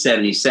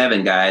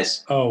 1977,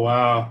 guys. Oh,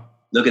 wow.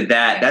 Look at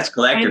that. That's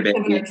collector,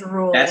 baby.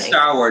 That's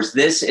Star Wars.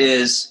 This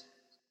is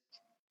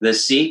the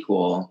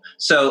sequel.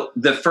 So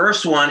the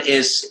first one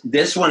is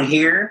this one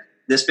here.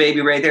 This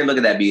baby right there. Look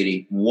at that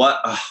beauty. What?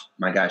 Oh,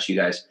 my gosh, you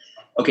guys.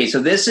 Okay,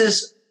 so this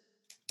is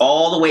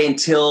all the way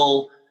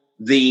until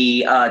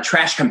the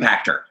trash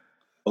compactor.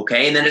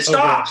 Okay, and then it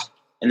stops.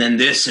 And then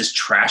this is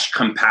trash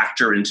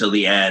compactor until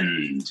the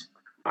end.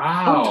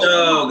 Wow.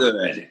 So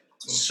good.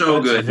 So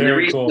That's good. And the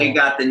very reason cool. we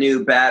got the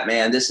new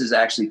Batman, this is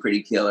actually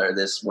pretty killer,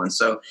 this one.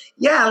 So,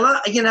 yeah,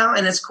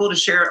 and it's cool to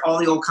share all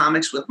the old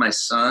comics with my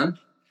son.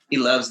 He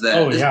loves that.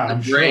 Oh, This yeah, is I'm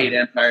a great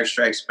sure. Empire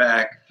Strikes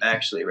Back,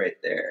 actually, right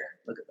there.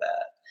 Look at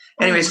that.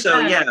 Anyway,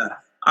 so, yeah.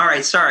 All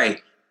right,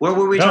 sorry. What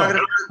were we talking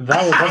about?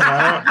 That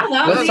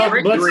was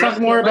let's talk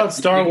more about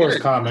Star Wars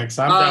comics.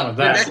 I'm down with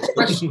that.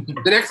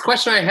 The next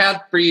question I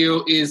have for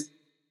you is,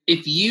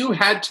 if you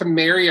had to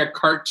marry a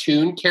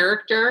cartoon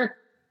character,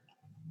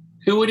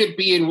 who would it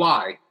be and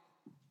why?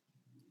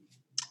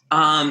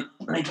 Let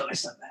me tell you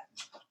something.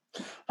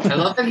 I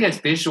love that he has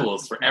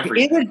visuals for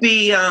everything. It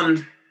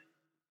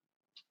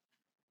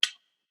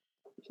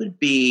would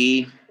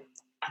be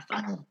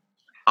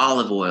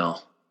olive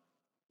oil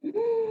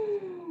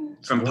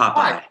from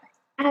Popeye.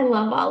 I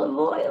love olive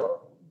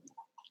oil.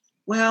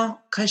 Well,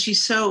 because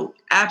she's so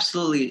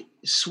absolutely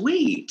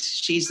sweet.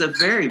 She's a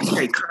very,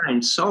 very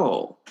kind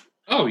soul.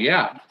 Oh,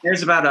 yeah.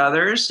 Cares about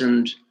others,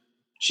 and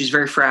she's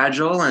very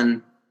fragile,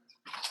 and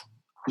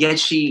yet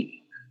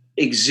she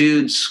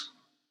exudes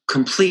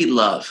complete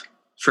love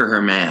for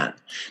her man.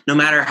 No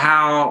matter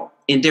how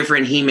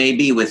indifferent he may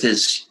be with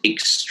his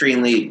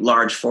extremely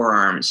large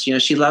forearms,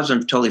 she loves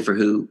him totally for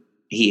who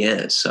he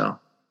is. So,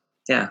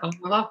 yeah. Oh,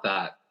 I love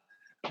that.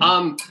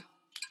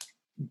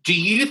 Do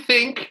you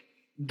think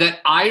that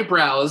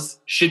eyebrows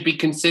should be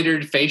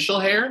considered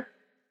facial hair?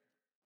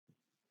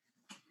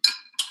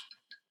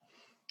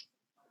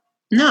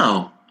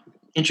 No.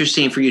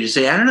 Interesting for you to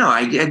say. I don't know.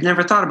 I've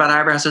never thought about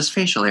eyebrows as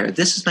facial hair.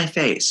 This is my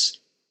face.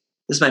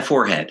 This is my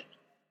forehead.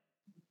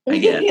 I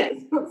guess. Yes,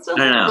 I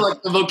don't know.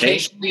 Like the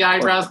location of the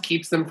eyebrows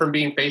keeps them from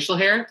being facial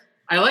hair?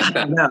 I like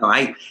that. No,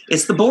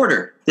 it's the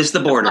border. It's the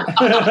border.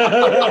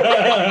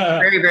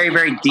 Very, very,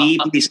 very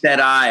deeply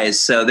set eyes.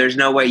 So there's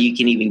no way you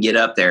can even get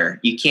up there.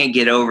 You can't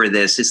get over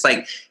this. It's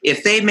like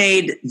if they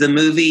made the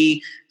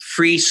movie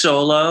Free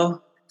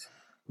Solo,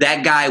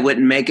 that guy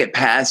wouldn't make it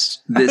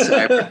past this.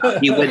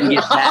 He wouldn't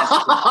get past.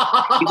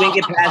 He wouldn't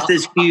get past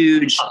this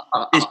huge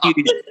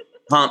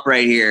hump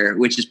right here,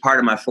 which is part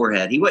of my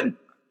forehead. He wouldn't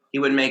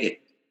make it.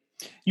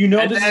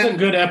 This is a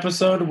good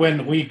episode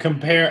when we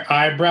compare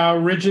eyebrow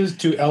ridges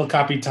to El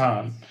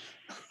Capitan.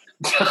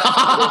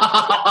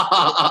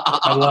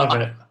 I love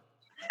it.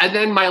 And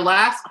then my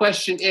last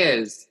question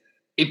is,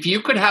 if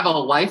you could have a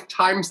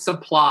lifetime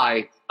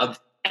supply of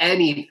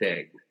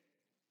anything,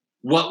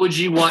 what would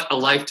you want a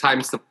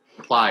lifetime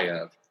supply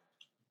of?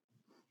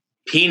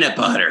 Peanut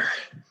butter.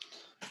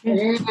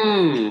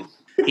 Peanut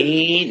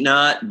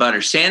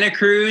butter. Santa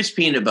Cruz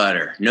peanut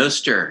butter. No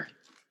stir.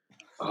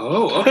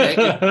 Oh, okay.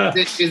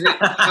 Is it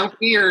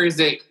chunky or is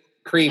it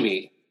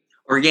creamy?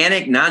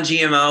 Organic,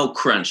 non-GMO,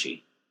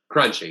 crunchy.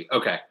 Crunchy,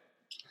 okay.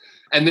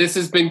 And this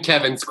has been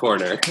Kevin's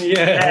Corner.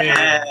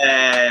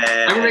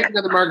 Yeah. I'm going to make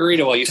another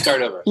margarita while you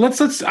start over.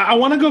 I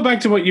want to go back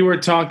to what you were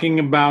talking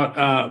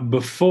about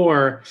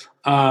before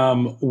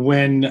let's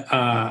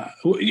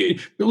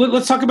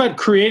talk about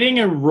creating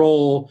a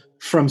role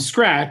from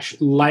scratch,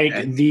 like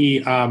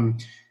the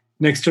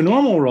Next to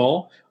Normal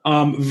role,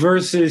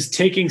 versus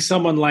taking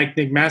someone like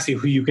Nick Massey,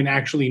 who you can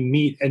actually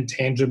meet and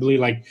tangibly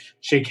like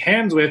shake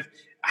hands with.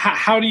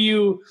 How do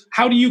you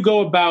go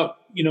about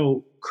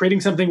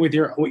creating something with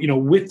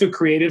with the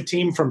creative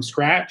team from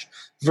scratch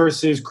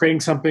versus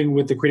creating something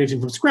with the creative team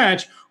from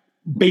scratch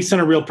based on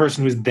a real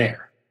person who's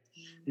there?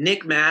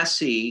 Nick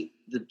Massey,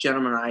 the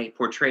gentleman I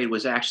portrayed,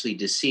 was actually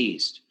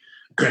deceased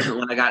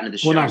when I got into the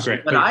show. Well, not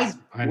great. But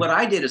what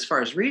I did as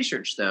far as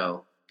research,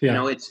 though,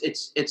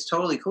 it's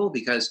totally cool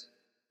because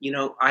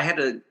I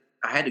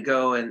had to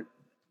go and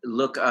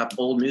look up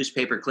old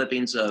newspaper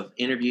clippings of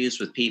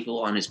interviews with people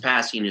on his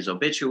passing, his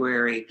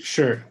obituary.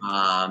 Sure.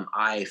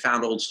 I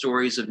found old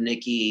stories of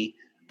Nicky.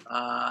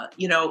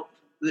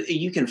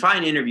 You can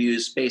find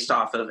interviews based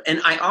off of, and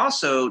I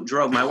also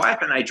my wife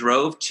and I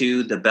drove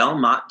to the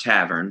Belmont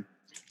Tavern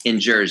in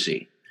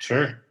Jersey.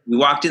 Sure. We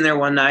walked in there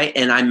one night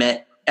and I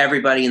met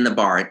everybody in the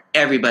bar.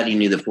 Everybody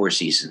knew the Four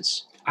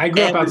Seasons. I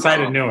grew up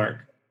outside of Newark.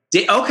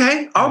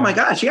 Okay. Oh my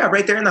gosh. Yeah.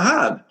 Right there in the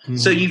hub. Mm-hmm.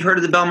 So you've heard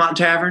of the Belmont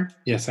Tavern?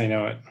 Yes, I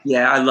know it.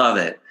 Yeah. I love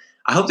it.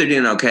 I hope they're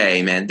doing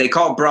okay, man. They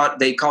call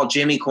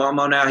Jimmy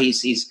Cuomo now.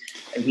 He's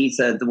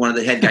one of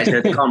the head guys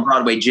there. They call him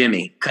Broadway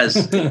Jimmy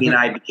because he and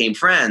I became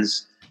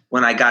friends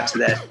when I got to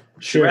that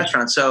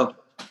restaurant. So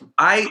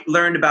I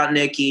learned about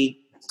Nicky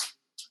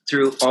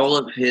through all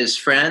of his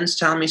friends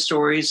telling me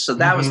stories. So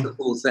that was the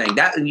cool thing.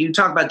 That you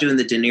talk about doing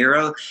the De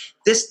Niro.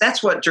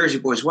 That's what Jersey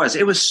Boys was.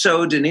 It was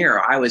so De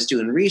Niro. I was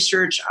doing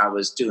research. I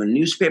was doing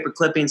newspaper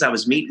clippings. I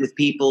was meeting with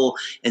people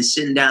and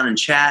sitting down and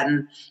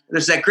chatting.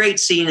 There's that great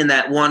scene in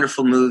that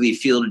wonderful movie,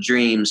 Field of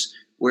Dreams,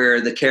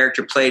 where the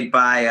character played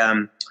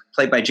by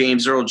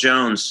James Earl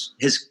Jones,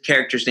 his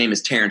character's name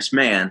is Terrence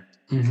Mann.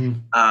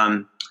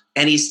 Mm-hmm.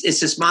 And it's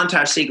this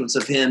montage sequence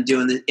of him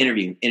doing the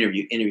interview.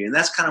 And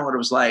that's kind of what it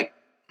was like.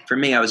 For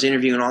me, I was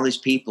interviewing all these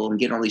people and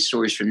getting all these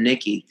stories from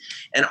Nicky,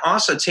 and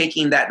also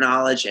taking that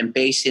knowledge and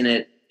basing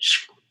it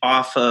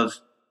off of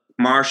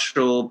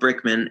Marshall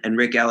Brickman and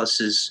Rick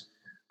Ellis's,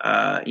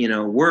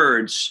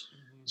 words.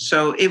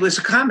 So it was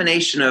a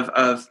combination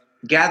of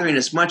gathering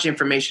as much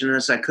information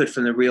as I could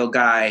from the real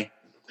guy,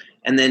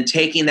 and then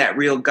taking that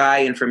real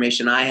guy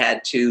information I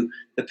had to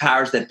the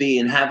powers that be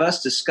and have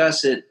us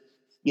discuss it,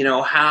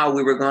 how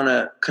we were going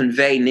to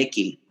convey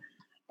Nicky.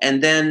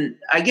 And then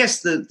I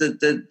guess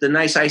the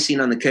nice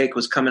icing on the cake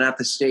was coming out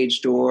the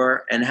stage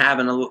door and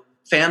having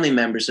family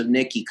members of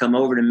Nicky come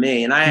over to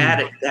me. And I had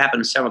it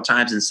happen several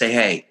times and say,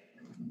 hey,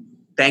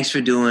 thanks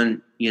for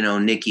doing,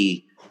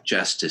 Nicky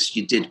justice.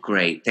 You did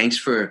great. Thanks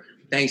for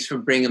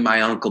bringing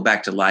my uncle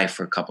back to life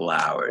for a couple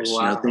hours.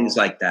 Wow. Things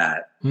like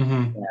that.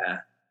 Mm-hmm. Yeah.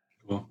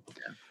 Cool.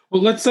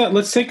 Well,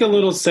 let's take a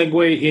little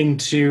segue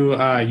into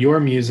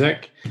your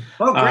music.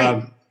 Oh,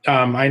 great.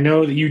 I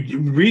know that you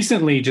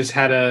recently just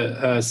had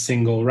a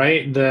single,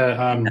 right?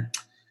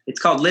 It's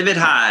called "Live It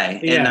High,"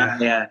 Yeah.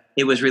 and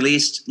it was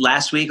released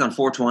last week on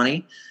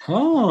 420.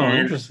 Oh,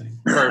 interesting!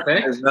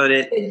 Perfect.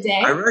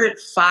 I wrote it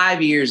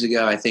 5 years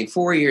ago, I think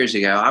 4 years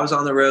ago. I was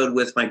on the road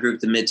with my group,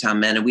 the Midtown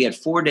Men, and we had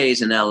 4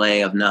 days in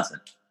LA of nothing.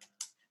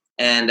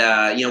 And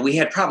we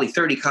had probably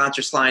 30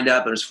 concerts lined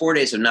up. It was 4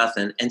 days of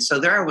nothing, and so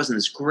there I was in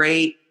this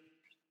great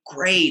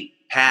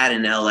pad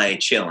in LA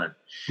chilling.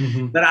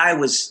 Mm-hmm. But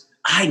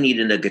I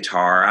needed a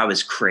guitar. I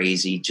was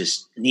crazy,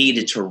 just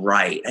needed to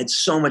write. I had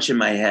so much in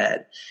my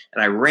head.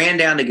 And I ran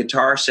down to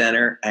Guitar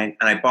Center and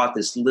I bought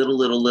this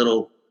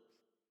little,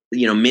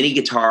 mini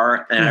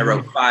guitar. And I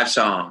wrote 5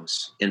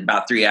 songs in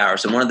about 3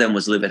 hours. And one of them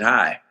was Live It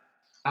High.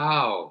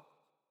 Oh.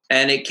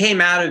 And it came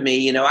out of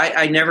me,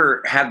 I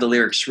never have the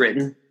lyrics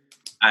written.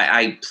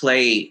 I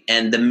play,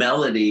 and the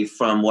melody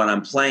from what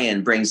I'm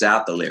playing brings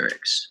out the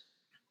lyrics.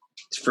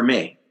 It's for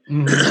me.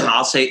 Mm-hmm.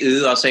 I'll say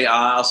ooh, I'll say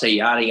ah, I'll say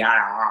yada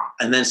yada,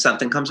 and then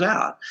something comes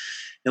out.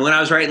 And when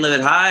I was writing "Live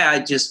It High,"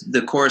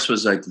 the chorus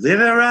was like, "Live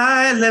it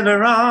right, live it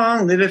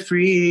wrong, live it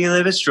free,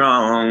 live it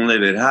strong,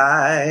 live it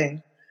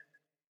high,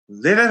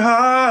 live it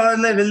hard,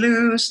 live it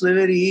loose, live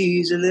it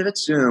easy, live it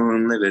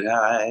soon, live it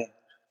high,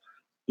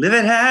 live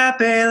it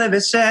happy, live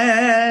it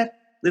sad,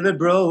 live it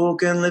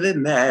broken, live it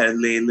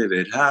madly, live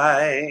it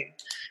high."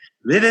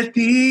 Live it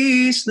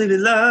peace, live it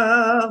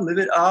love, live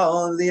it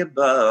all of the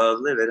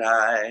above, live it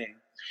high.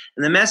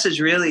 And the message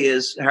really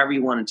is however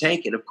you want to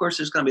take it. Of course,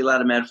 there's going to be a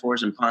lot of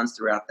metaphors and puns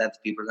throughout that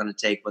people are going to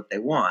take what they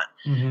want.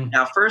 Mm-hmm.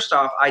 Now, first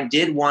off, I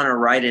did want to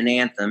write an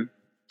anthem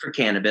for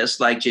cannabis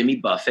like Jimmy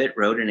Buffett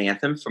wrote an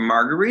anthem for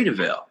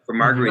Margaritaville, for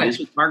margaritas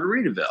with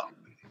Margaritaville.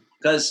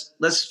 Because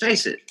let's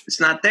face it, it's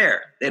not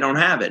there. They don't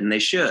have it, and they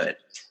should.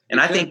 And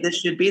I think this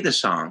should be the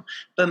song.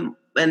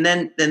 And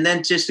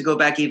then just to go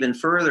back even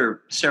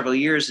further, several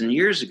years and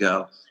years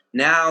ago,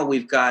 now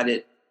we've got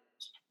it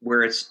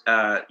where it's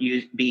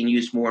being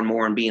used more and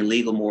more and being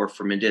legal more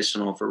for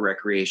medicinal, for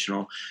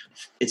recreational.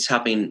 It's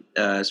helping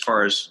as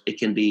far as it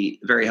can be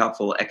very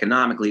helpful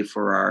economically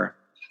for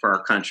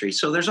our country.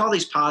 So there's all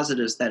these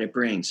positives that it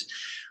brings.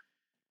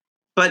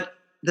 But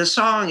the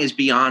song is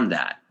beyond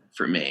that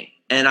for me.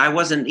 And I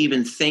wasn't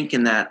even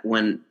thinking that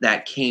when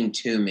that came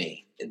to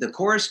me. The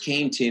chorus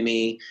came to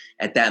me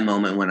at that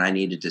moment when I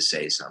needed to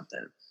say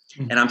something.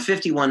 Mm-hmm. And I'm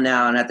 51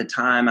 now, and at the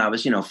time I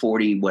was, 8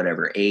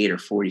 or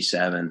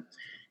 47.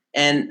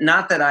 And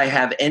not that I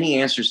have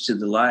any answers to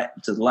the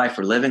life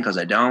we're living, because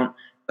I don't,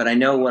 but I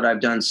know what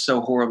I've done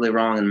so horribly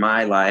wrong in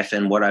my life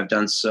and what I've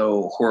done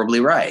so horribly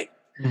right.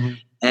 Mm-hmm.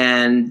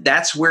 And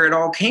that's where it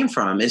all came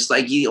from. It's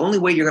like the only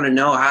way you're going to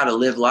know how to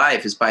live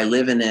life is by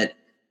living it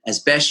as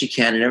best you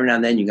can. And every now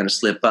and then you're going to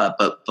slip up.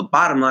 But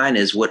bottom line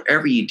is,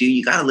 whatever you do,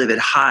 you got to live it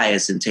high,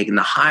 as in taking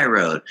the high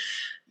road.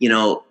 You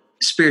know,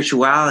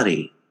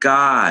 spirituality,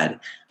 God,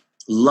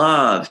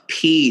 love,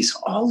 peace,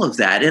 all of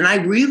that. And I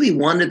really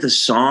wanted the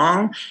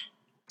song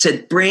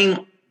to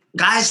bring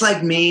guys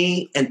like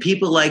me and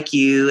people like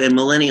you and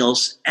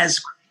millennials as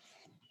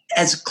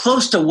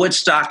close to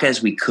Woodstock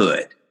as we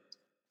could.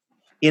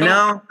 You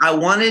know, I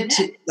wanted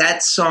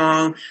that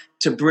song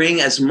to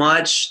bring as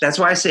much. That's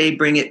why I say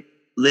bring it,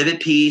 live it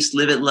peace,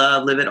 live it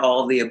love, live it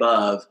all of the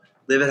above,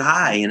 live it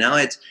high. You know,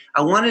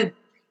 I wanted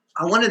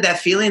that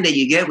feeling that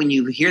you get when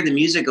you hear the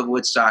music of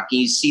Woodstock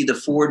and you see the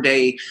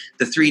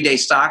 3-day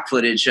stock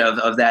footage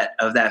of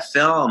that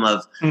film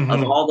of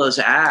all those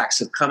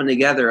acts of coming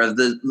together, of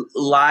the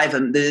live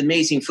and the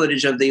amazing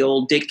footage of the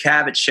old Dick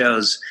Cavett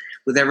shows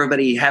with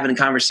everybody having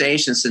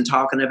conversations and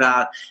talking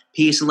about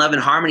peace and love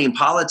and harmony and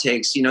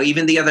politics. You know,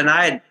 even the other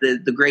night,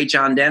 the great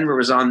John Denver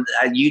was on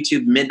a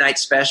YouTube midnight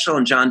special,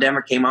 and John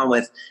Denver came on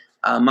with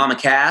Mama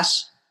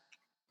Cass.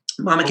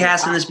 Mama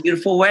Cass, in this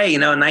beautiful way, you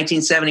know, in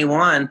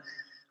 1971,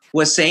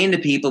 was saying to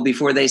people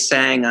before they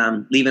sang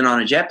Leaving on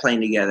a Jet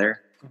Plane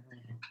Together,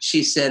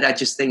 she said, I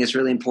just think it's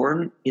really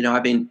important. You know,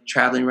 I've been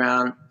traveling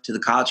around to the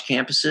college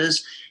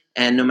campuses,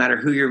 and no matter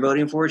who you're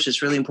voting for, it's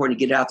just really important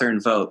to get out there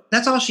and vote.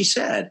 That's all she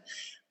said.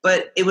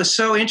 But it was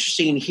so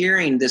interesting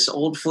hearing this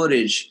old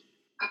footage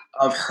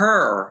of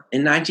her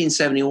in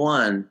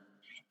 1971,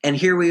 and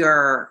here we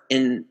are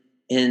in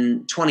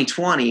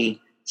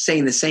 2020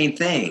 saying the same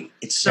thing.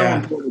 It's so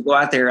important to go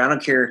out there. I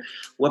don't care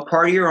what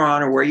party you're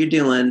on or where you're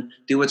doing,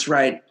 do what's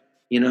right,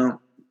 you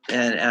know,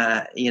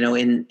 and you know,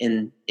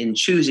 in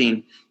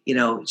choosing, you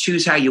know,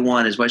 choose how you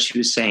want is what she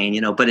was saying,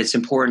 you know, but it's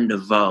important to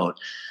vote.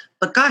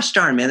 But gosh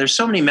darn, man, there's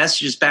so many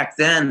messages back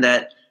then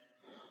that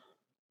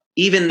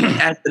even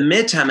at the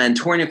Midtime and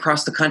touring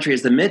across the country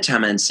as the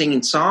Midtime and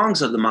singing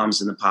songs of the Mamas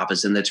and the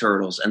Papas and the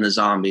Turtles and the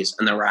Zombies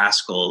and the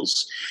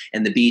Rascals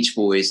and the Beach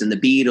Boys and the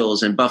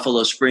Beatles and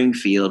Buffalo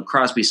Springfield,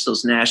 Crosby,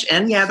 Stills, Nash,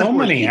 and so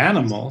many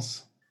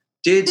animals,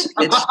 dude. It's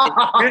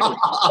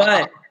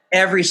but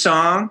every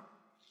song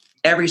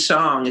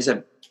is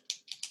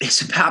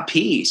it's about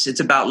peace.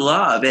 It's about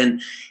love,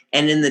 and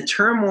in the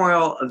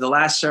turmoil of the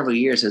last several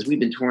years, as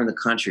we've been touring the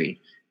country,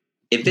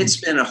 if it's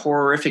been a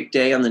horrific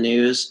day on the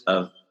news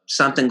of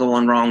something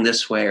going wrong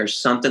this way or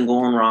something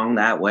going wrong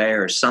that way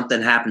or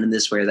something happening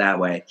this way or that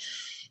way,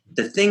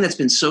 the thing that's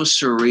been so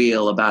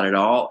surreal about it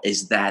all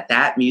is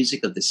that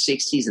music of the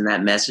 60s and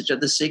that message of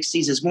the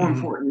 60s is more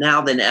important now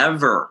than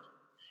ever.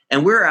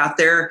 And we're out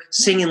there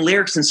singing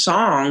lyrics and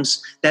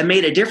songs that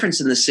made a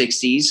difference in the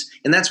 60s.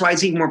 And that's why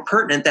it's even more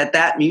pertinent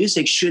that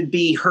music should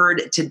be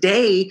heard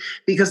today,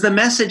 because the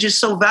message is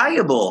so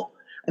valuable.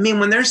 I mean,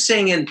 when they're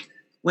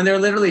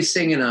literally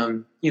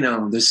singing, you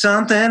know, there's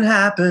something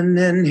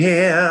happening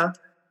here.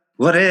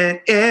 What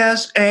it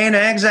is ain't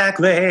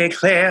exactly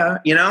clear.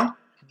 You know,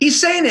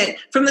 he's saying it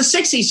from the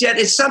 60s, yet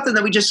it's something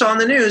that we just saw in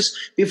the news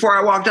before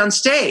I walked on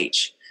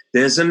stage.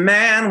 There's a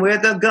man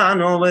with a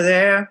gun over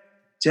there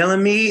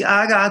telling me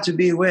I got to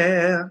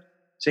beware.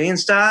 Saying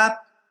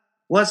stop.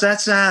 What's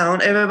that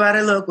sound?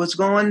 Everybody look what's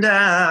going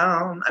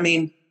down. I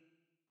mean,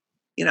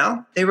 you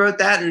know, they wrote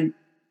that in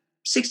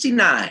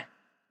 69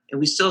 and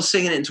we still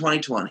sing it in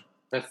 2020.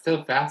 That's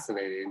so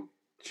fascinating.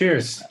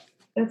 Cheers.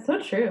 That's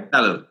so true.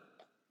 Hello.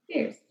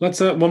 Cheers. Let's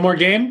one more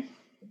game.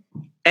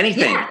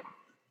 Anything. Yeah.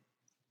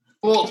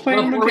 Well,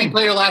 before we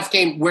play our last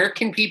game, where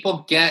can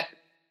people get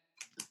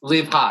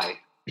Live High?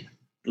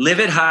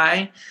 Live It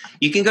High.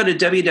 You can go to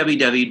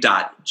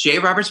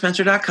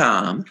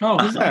www.jrobertspencer.com. Oh,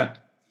 who's that?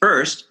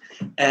 First.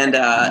 And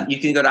you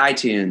can go to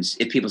iTunes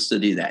if people still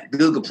do that.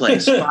 Google Play,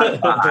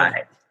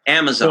 Spotify,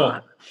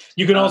 Amazon. Cool.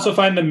 You can also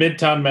find the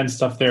Midtown Men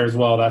stuff there as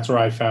well. That's where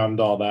I found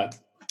all that.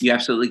 You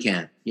absolutely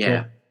can.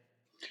 Yeah. Cool.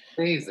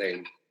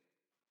 Amazing.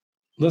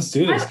 Let's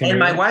do this. And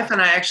my wife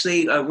and I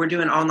actually, we're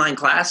doing online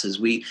classes.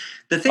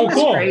 The thing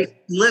that's great,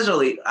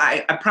 literally,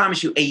 I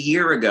promise you, a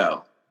year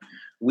ago,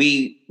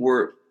 we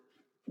were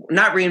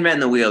not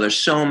reinventing the wheel. There's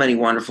so many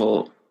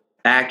wonderful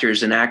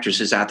actors and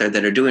actresses out there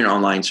that are doing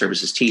online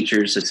services,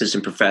 teachers,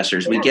 assistant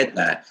professors. We get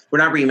that. We're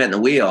not reinventing the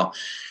wheel.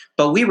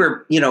 But we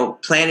were, you know,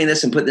 planning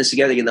this and putting this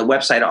together, getting the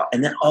website,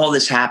 and then all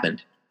this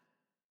happened.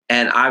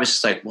 And I was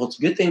just like, well, it's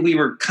a good thing we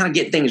were kind of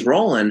getting things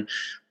rolling.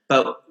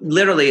 But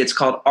literally, it's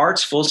called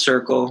Arts Full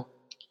Circle.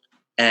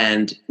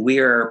 And we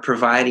are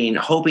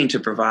hoping to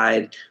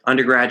provide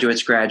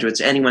undergraduates,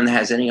 graduates, anyone that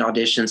has any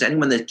auditions,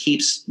 anyone that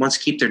wants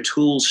to keep their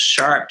tools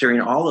sharp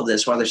during all of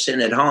this while they're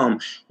sitting at home.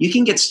 You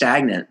can get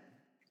stagnant.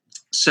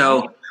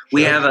 So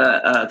we have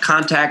a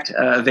contact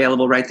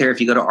available right there if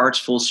you go to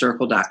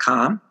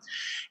artsfullcircle.com.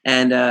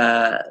 And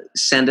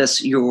send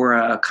us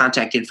your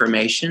contact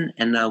information,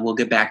 and we'll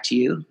get back to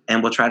you.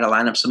 And we'll try to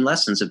line up some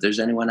lessons if there's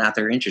anyone out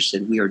there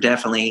interested. We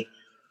definitely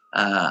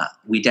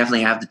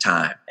have the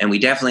time, and we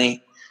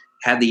definitely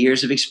have the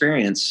years of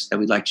experience that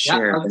we'd like to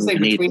share. I would say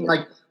between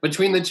like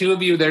Between the two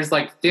of you, there's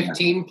like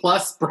 15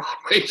 plus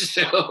Broadway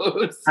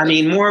shows. I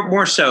mean,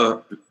 more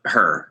so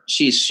her.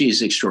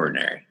 She's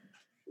extraordinary.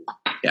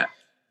 Yeah.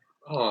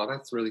 Oh,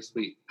 that's really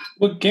sweet.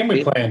 What game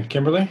we playing,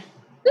 Kimberly?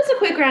 Just a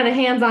quick round of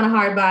hands on a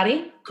hard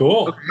body.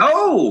 Cool.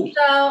 Oh.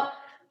 So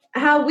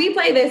how we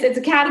play this, it's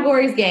a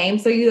categories game.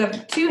 So you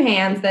have two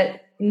hands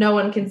that no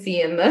one can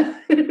see in the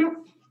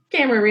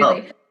camera,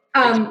 really.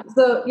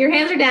 So your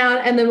hands are down,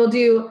 and then we'll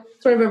do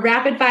sort of a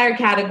rapid fire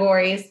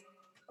categories.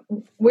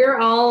 We're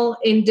all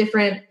in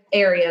different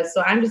areas,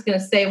 so I'm just going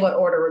to say what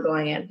order we're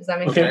going in. Does that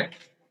make sense?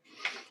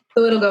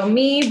 So it'll go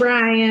me,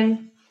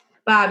 Brian,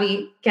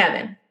 Bobby,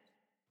 Kevin,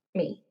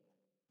 me.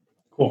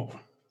 Cool.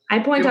 I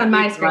point on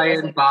my screen.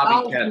 Brian, Bobby,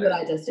 I'll Kevin. see what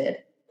I just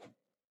did.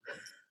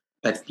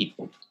 That's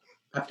people.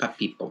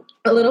 People.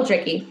 A little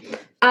tricky.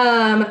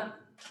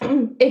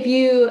 If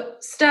you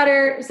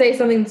stutter, say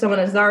something that someone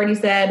has already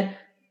said,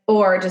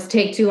 or just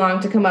take too long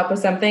to come up with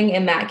something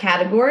in that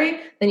category,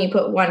 then you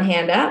put one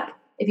hand up.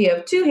 If you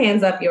have two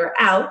hands up, you're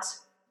out,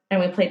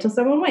 and we play till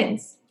someone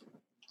wins.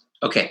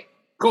 Okay.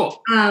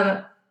 Cool.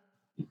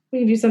 We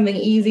can do something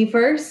easy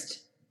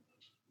first.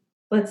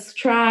 Let's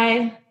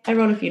try. I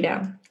wrote a few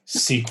down.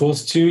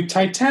 Sequels to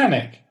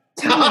Titanic.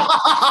 Stop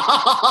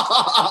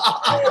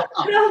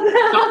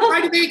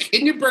trying to make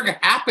Hindenburg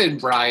happen,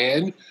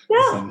 Brian.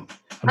 No.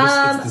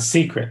 It's the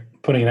secret.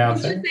 Putting it out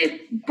Let's there. just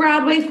say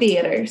Broadway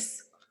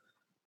theaters.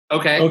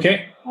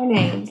 Okay. My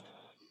names.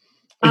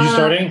 Are you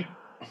starting?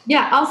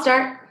 Yeah, I'll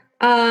start.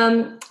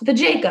 The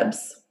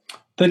Jacobs.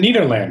 The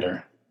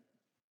Niederlander.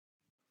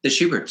 The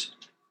Schuberts.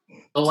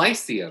 The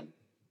Lyceum.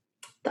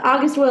 The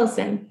August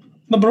Wilson.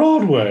 The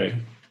Broadway.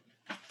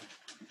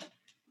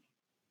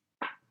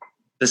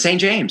 The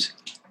St. James.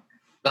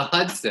 The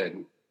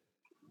Hudson.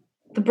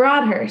 The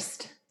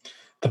Broadhurst.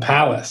 The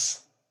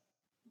Palace.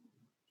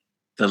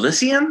 The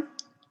Lyceum?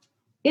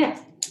 Yes.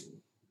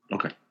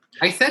 Okay.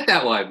 I said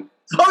that one.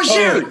 Oh,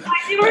 shoot!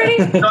 You already?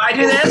 Do I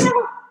do this?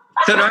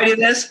 So do I do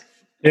this?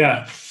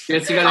 Yeah.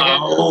 Yes, you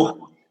gotta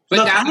Oh.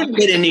 Look, I haven't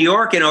been in New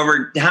York in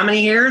over how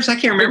many years? I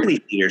can't remember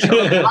these years.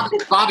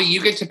 Bobby,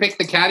 you get to pick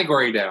the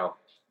category now.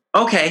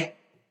 Okay.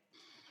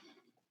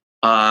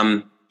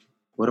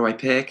 What do I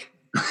pick?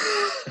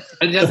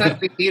 It doesn't have to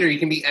be theater. You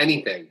can be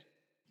anything.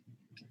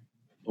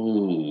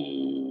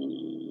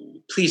 Ooh.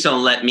 Please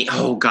don't let me.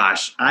 Oh,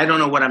 gosh. I don't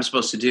know what I'm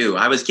supposed to do.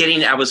 I was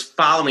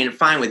following it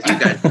fine with you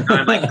guys.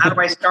 I'm like, how do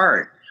I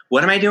start?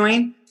 What am I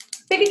doing?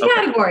 Pick a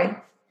category.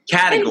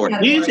 Category.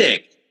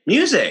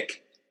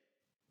 Music.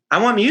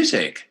 I want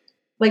music.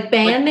 Like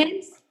band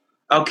names?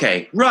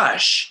 Okay.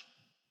 Rush.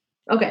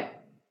 Okay.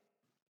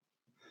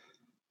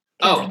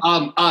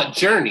 Oh,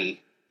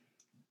 Journey.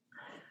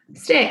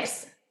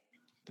 Styx.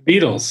 The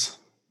Beatles.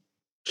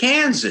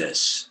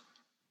 Kansas.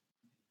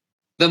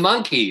 The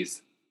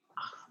Monkees.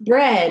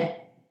 Bread.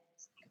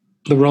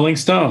 The Rolling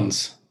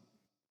Stones.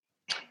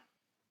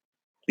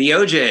 The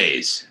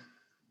OJs.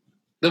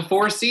 The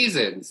Four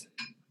Seasons.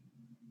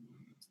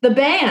 The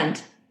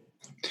band.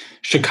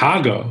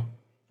 Chicago.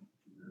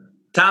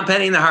 Tom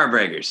Petty and the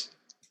Heartbreakers.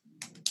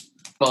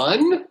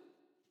 Fun?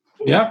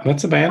 Yeah,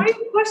 that's a Why band. are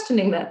you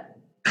questioning that?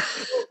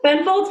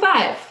 Ben Folds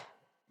 5.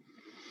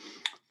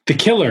 The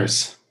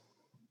Killers.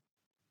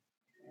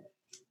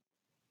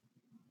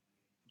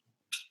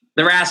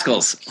 The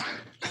Rascals.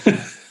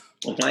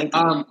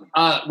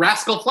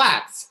 Rascal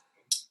Flatts.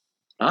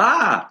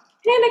 Ah.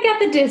 And I got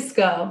the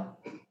disco.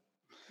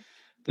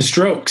 The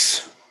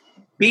Strokes.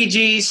 Bee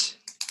Gees.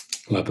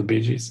 Love the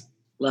Bee Gees.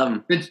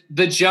 Love them.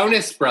 The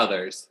Jonas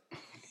Brothers.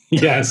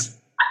 Yes.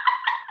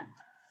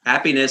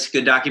 Happiness.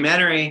 Good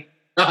documentary.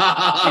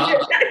 Follow.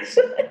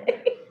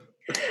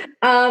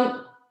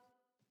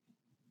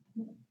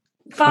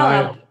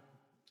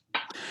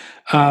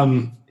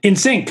 In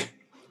Sync.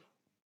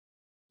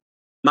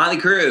 Motley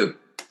Crue.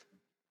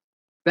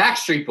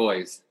 Backstreet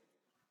Boys.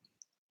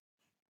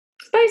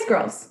 Spice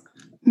Girls.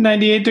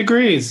 98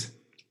 Degrees.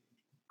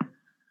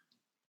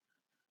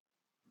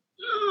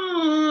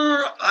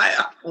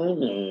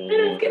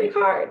 It's getting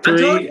hard. I'm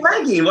totally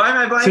blanking. Why am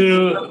I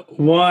blanking?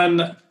 2,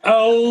 1.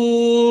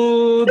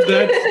 Oh,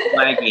 that's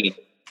blanking.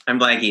 I'm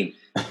blanking.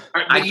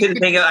 I couldn't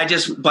think of. I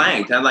just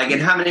blanked. I'm like,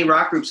 and how many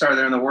rock groups are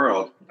there in the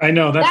world? I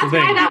know that's the That's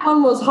why thing. that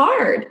one was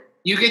hard.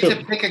 You get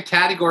to pick a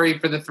category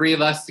for the three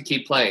of us to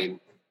keep playing.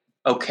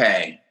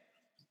 Okay.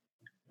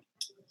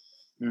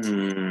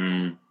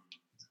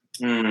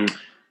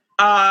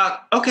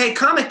 Okay,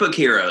 comic book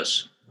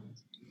heroes.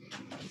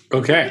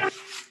 Okay.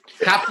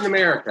 Captain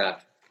America.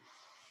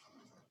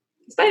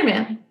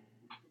 Spider-Man.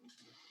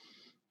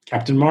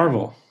 Captain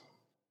Marvel.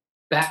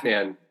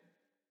 Batman.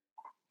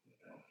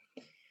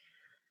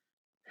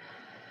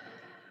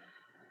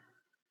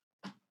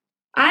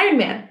 Iron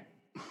Man.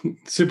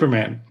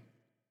 Superman.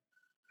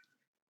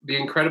 The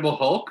Incredible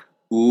Hulk.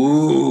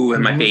 Ooh,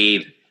 and my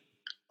babe.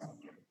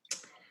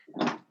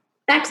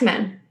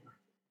 X-Men.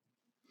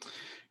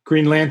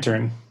 Green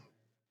Lantern.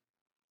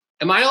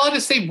 Am I allowed to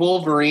say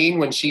Wolverine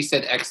when she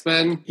said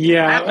X-Men?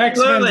 Yeah, X-Men's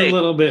Absolutely. a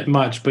little bit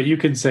much, but you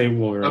could say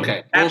Wolverine.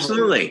 Okay.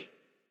 Absolutely.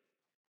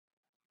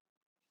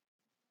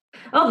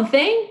 Oh, The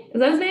Thing? Is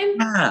that his name?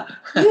 Yeah.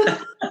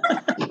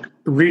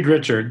 Reed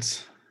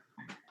Richards.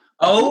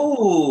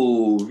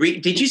 Oh,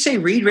 did you say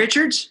Reed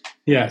Richards?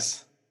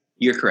 Yes.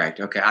 You're correct.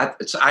 Okay.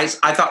 I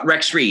thought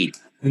Rex Reed.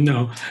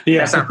 No. Yeah.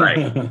 That's not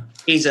right.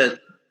 He's a,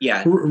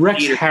 yeah.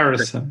 Rex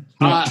Harrison.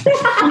 Yes, Rex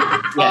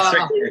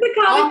The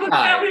comic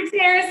book Rex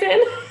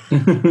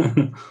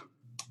Harrison.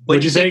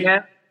 What'd you say,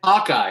 Kat?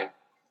 Hawkeye.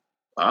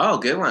 Oh,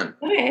 good one.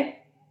 Okay.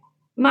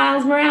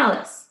 Miles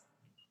Morales.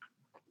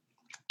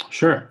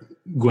 Sure.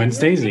 Gwen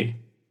Stacy.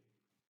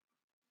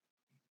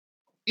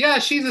 Yeah,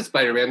 she's a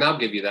Spider-Man. I'll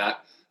give you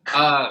that.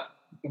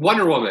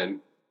 Wonder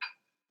Woman.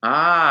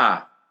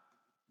 Ah.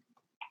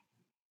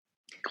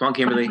 Come on,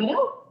 Kimberly.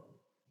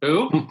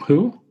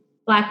 Who?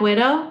 Black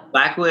Widow.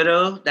 Black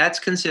Widow. That's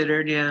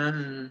considered, yeah.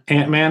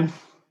 Ant-Man.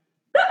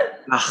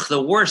 Ugh,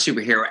 the worst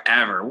superhero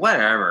ever.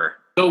 Whatever.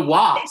 The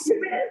Wasp.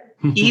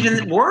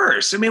 Even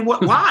worse. I mean,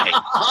 why?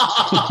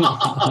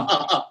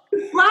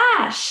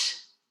 Flash.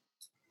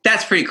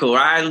 That's pretty cool.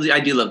 I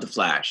do love the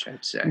Flash,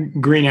 I'd say.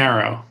 Green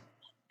Arrow.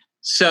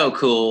 So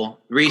cool.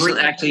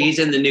 Recently, actually, he's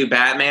in the new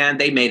Batman.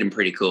 They made him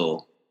pretty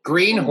cool.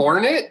 Green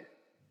Hornet?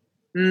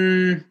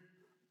 I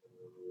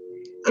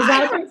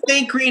don't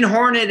think Green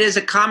Hornet is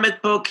a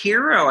comic book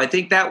hero. I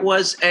think that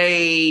was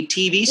a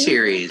TV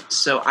series.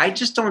 So I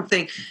just don't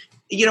think,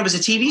 it was a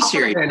TV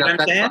series. You know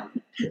what I'm saying?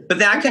 But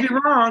then I could be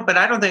wrong, but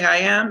I don't think I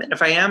am. And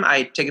if I am,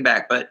 I take it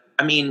back. But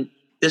I mean,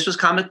 this was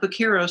comic book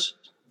heroes.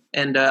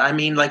 And I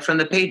mean, like from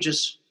the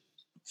pages.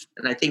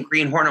 And I think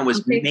Green Hornet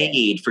was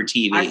made for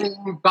TV. I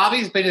mean,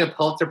 Bobby's been in a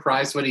Pulitzer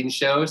Prize winning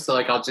show, so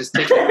like I'll just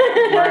take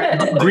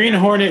it. Green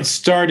Hornet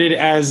started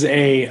as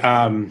a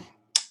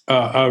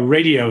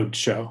radio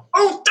show.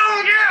 Oh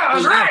yeah,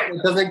 that's right.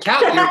 It doesn't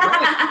count. You're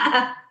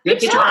right. Good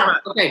job.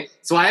 Okay,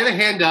 so I have a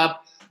hand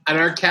up, and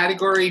our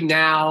category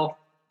now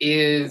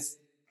is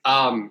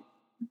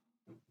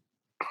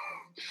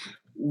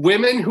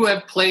women who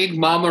have played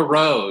Mama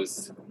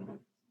Rose.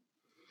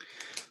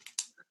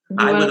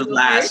 I would have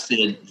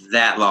lasted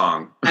that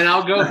long. And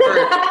I'll go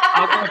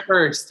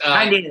first.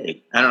 I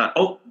don't know.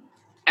 Oh,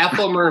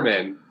 Ethel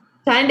Merman.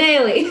 Tyne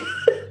Daly.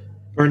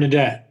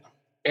 Bernadette.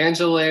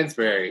 Angela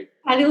Lansbury.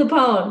 Patti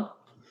LuPone.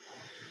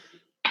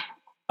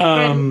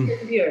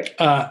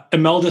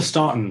 Imelda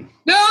Staunton.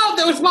 No,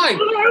 that was mine. I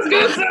was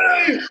going to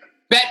say.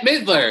 Bette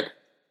Midler.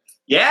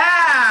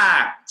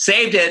 Yeah,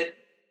 saved it.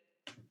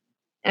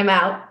 I'm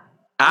out.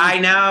 I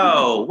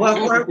know. What?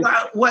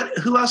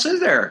 Who else is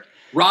there?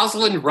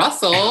 Rosalind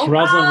Russell. Sorry.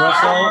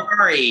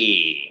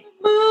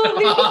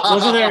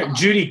 Wasn't there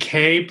Judy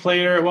Kay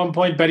played her at one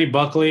point? Betty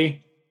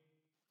Buckley.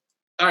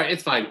 All right,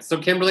 it's fine. So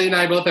Kimberly and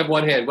I both have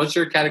one hand. What's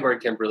your category,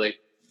 Kimberly?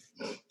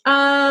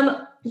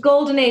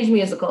 Golden Age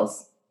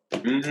musicals.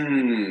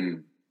 Mm-hmm.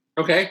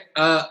 Okay.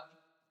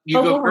 You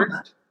Oklahoma. go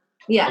first.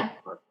 Yeah.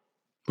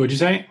 What'd you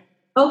say?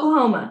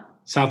 Oklahoma.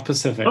 South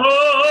Pacific.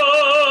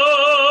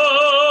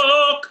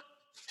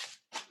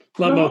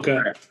 La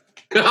Boca.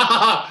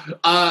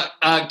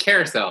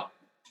 Carousel.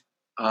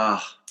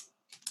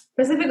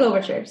 Pacific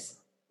Overtures.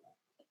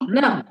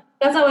 No,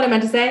 that's not what I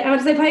meant to say. I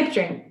meant to say Pipe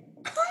Dream.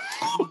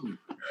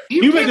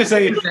 You meant to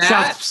say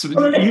South.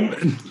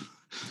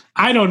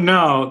 I don't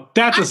know.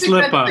 That's a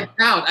slip up.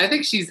 I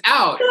think she's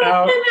out.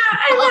 All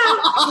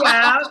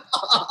right.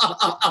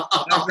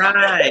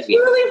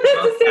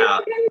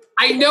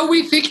 I know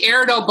we think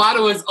Aaron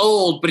Albano is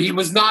old, but he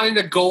was not in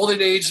a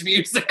golden age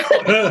musical.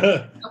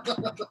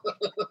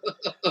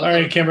 All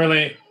right,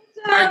 Kimberly.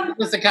 All right,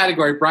 what's the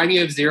category? Brian,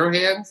 you have 0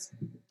 hands?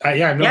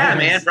 Yeah,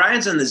 man.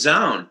 Brian's in the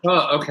zone.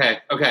 Oh, okay.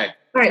 All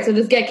right, so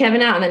just get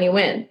Kevin out and then you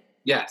win.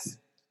 Yes.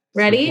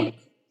 Ready?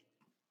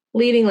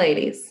 Leading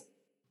ladies.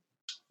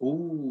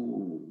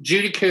 Ooh.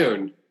 Judy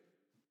Kuhn.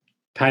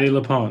 Patti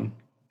LuPone.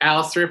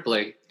 Alice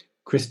Ripley.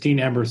 Christine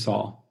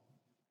Ebersol.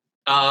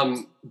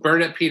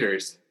 Bernadette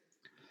Peters.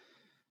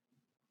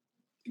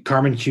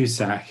 Carmen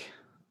Cusack.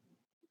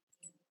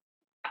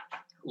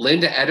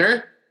 Linda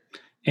Eder.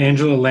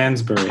 Angela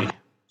Lansbury.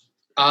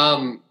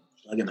 Elaine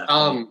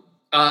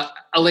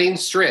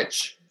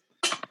Stritch.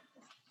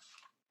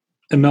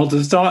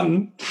 Imelda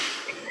Staunton.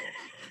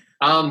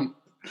 Laura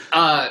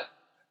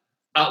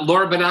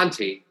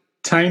Benanti.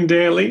 Tyne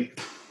Daly.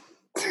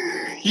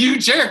 You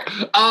jerk.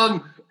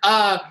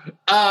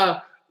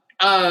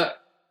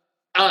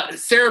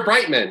 Sarah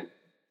Brightman.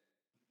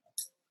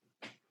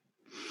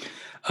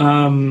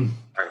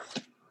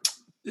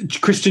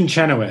 Kristen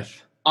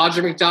Chenoweth.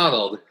 Audra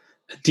McDonald.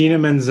 Dina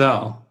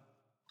Menzel.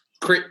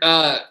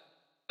 Tanya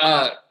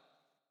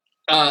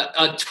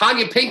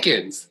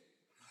Pinkins.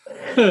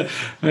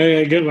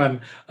 Okay, good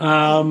one.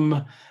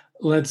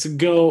 Let's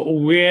go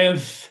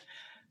with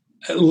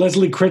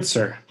Leslie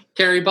Kritzer.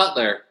 Carrie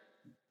Butler.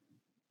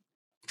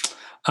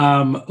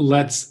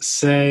 Let's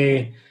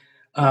say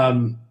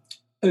Get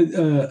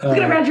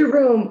around your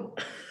room.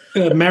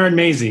 Marin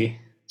Maisie.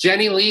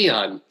 Jenny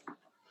Leon.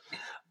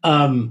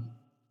 Rosie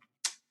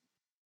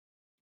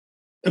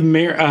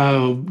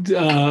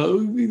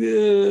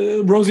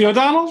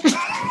O'Donnell.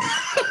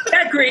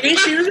 Yeah, Grease.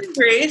 She was in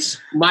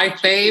Grease. My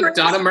fave,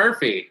 Donna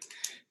Murphy.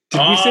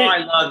 I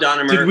love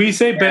Donna Murphy. Did we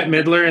say Bette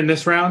Midler in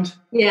this round?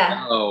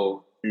 Yeah.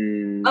 Oh.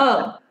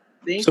 Oh.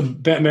 So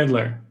Bette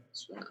Midler.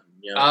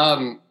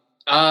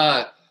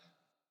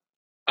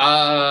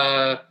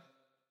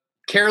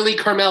 Carolee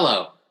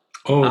Carmelo.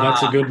 Oh,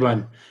 that's a good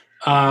one.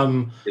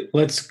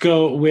 Let's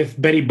go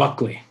with Betty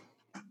Buckley.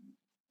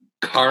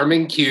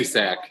 Carmen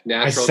Cusack.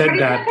 I said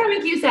that.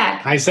 Carmen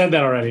Cusack. I said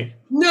that already.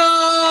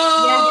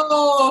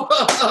 No!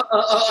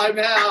 I'm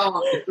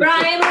out.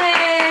 Rylan!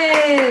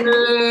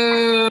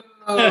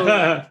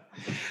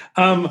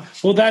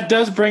 Well, that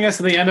does bring us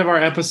to the end of our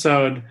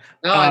episode.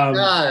 No, it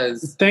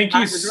does. Thank you.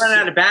 I was running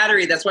out of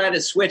battery. That's why I had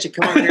to switch it.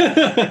 Come on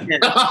here.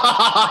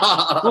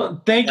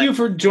 Well, thank you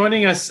for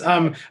joining us.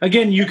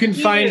 Again, you can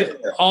find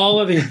all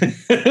of his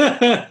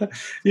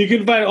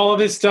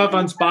stuff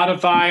on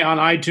Spotify, on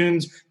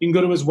iTunes. You can go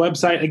to his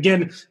website.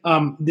 Again,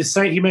 the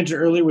site he mentioned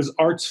earlier was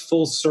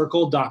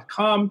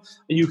artsfullcircle.com.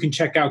 You can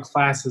check out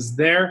classes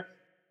there.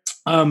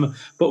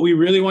 But we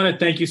really want to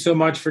thank you so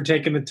much for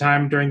taking the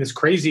time during this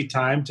crazy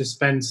time to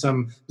spend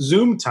some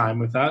Zoom time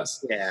with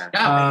us.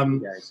 Yeah.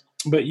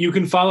 But you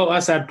can follow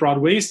us at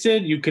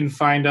Broadwasted. You can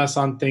find us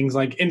on things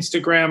like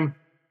Instagram,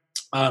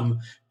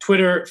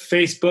 Twitter,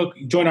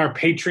 Facebook. Join our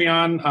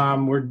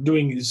Patreon. We're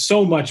doing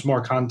so much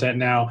more content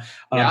now.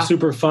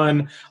 Super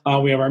fun.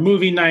 We have our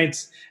movie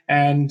nights.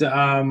 And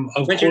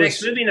when's your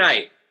next movie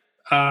night?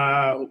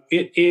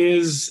 It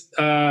is,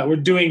 we're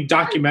doing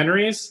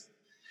documentaries.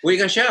 What are you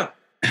going to show?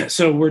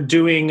 So we're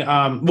doing,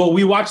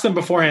 we watch them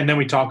beforehand, then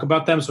we talk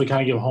about them. So we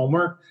kind of give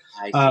homework.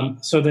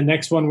 So the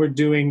next one we're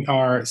doing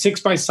are 6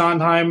 by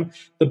Sondheim,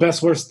 The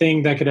Best Worst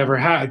Thing That Could Ever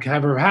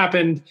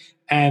Happened,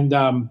 and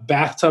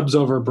Bathtubs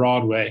Over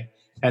Broadway.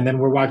 And then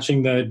we're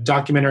watching the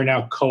documentary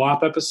now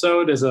Co-op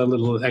episode as a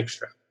little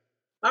extra.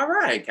 All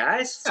right,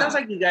 guys. Sounds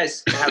like you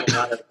guys have a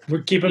lot of...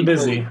 We're keeping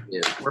busy.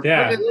 We're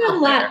a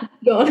lot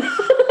going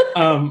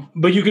on.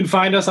 But you can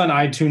find us on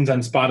iTunes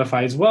and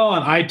Spotify as well.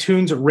 On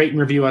iTunes, rate and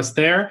review us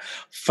there.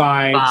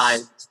 5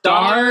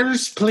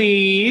 stars,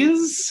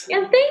 please.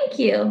 Yeah, thank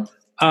you.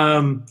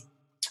 And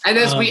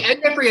as we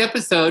end every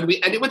episode,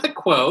 we end it with a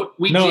quote.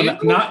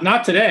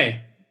 Not today.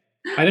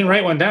 I didn't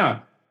write one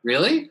down.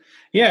 Really?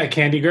 Yeah,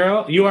 Candy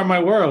Girl, you are my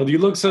world. You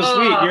look so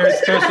sweet. You're a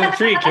special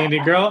treat, Candy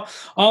Girl.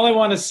 All I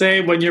want to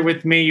say, when you're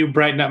with me, you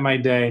brighten up my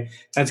day.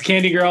 That's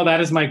Candy Girl.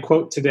 That is my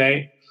quote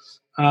today.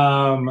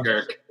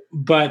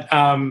 But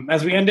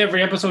as we end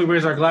every episode, we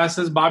raise our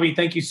glasses. Bobby,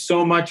 thank you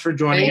so much for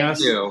joining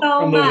us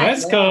from the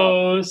West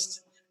Coast.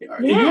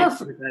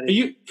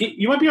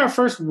 You might be our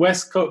first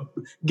West Coast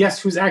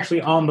guest who's actually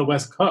on the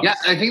West Coast. Yeah,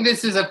 I think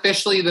this is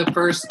officially the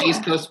first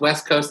East Coast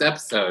West Coast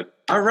episode.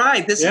 All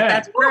right, that's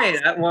great.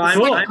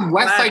 Well, I'm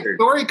West Side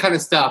Story kind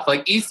of stuff,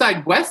 like East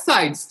Side, West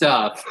Side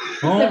stuff.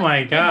 Oh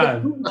my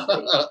God!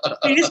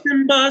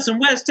 Eastern boys and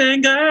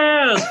Western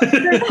girls,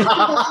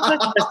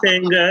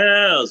 Western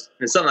girls,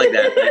 or something like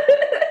that.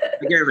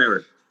 I can't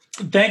remember.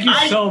 Thank you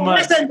so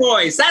much. Western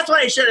boys. That's what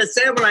I should have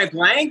said when I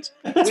blanked.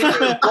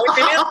 Western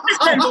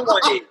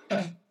boys.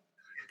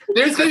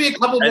 There's going to be a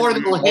couple more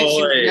that will hit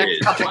you in the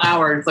next couple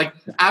hours. Like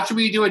after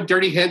we do a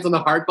Dirty Hands on the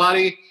Hard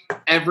Body,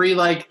 every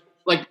like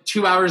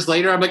 2 hours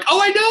later, I'm like, oh,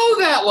 I know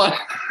that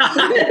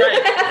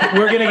one.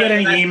 We're going to get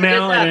an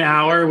email in an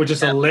hour with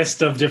just a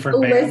list of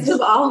different bands. List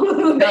of all of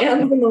the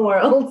bands in the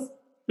world.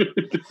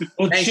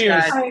 Well, Thanks,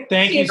 cheers. guys.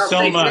 Thank you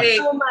so much.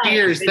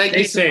 Cheers. Thank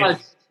you so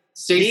much.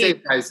 Stay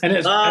safe, guys. And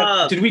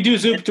did we do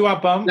Zoop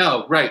Doo-Wop Bum?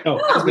 No, right.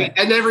 Oh, okay.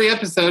 And every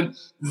episode,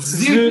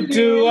 Zoop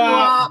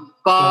Doo-Wop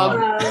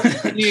Bum.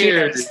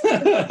 Cheers.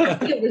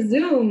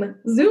 Zoom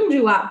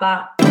Doo-Wop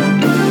Bop.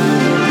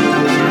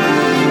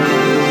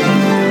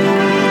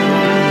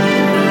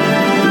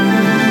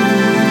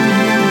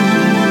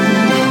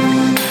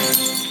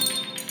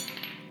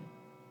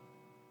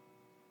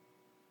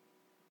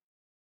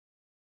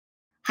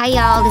 Hi,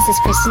 y'all. This is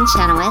Kristen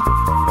Chenoweth.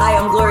 Hi,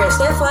 I'm Gloria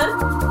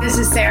Estefan. This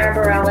is Sarah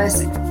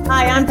Bareilles.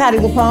 Hi, I'm Patty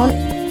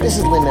LuPone. This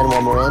is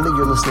Lin-Manuel Miranda.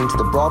 You're listening to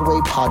the Broadway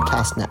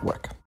Podcast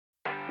Network.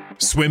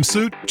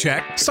 Swimsuit?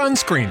 Check.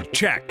 Sunscreen?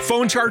 Check.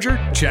 Phone charger?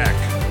 Check.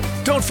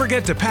 Don't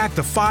forget to pack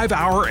the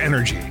 5-Hour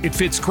Energy. It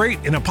fits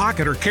great in a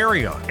pocket or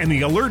carry-on, and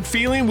the alert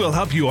feeling will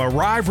help you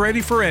arrive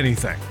ready for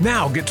anything.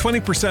 Now get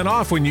 20%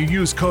 off when you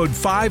use code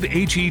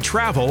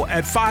 5HETRAVEL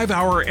at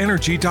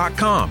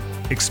 5hourenergy.com.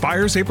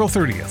 Expires April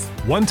 30th.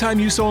 One-time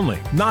use only.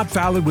 Not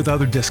valid with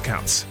other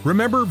discounts.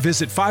 Remember,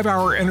 visit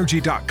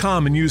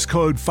 5hourenergy.com and use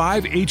code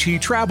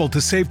 5HETRAVEL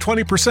to save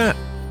 20%.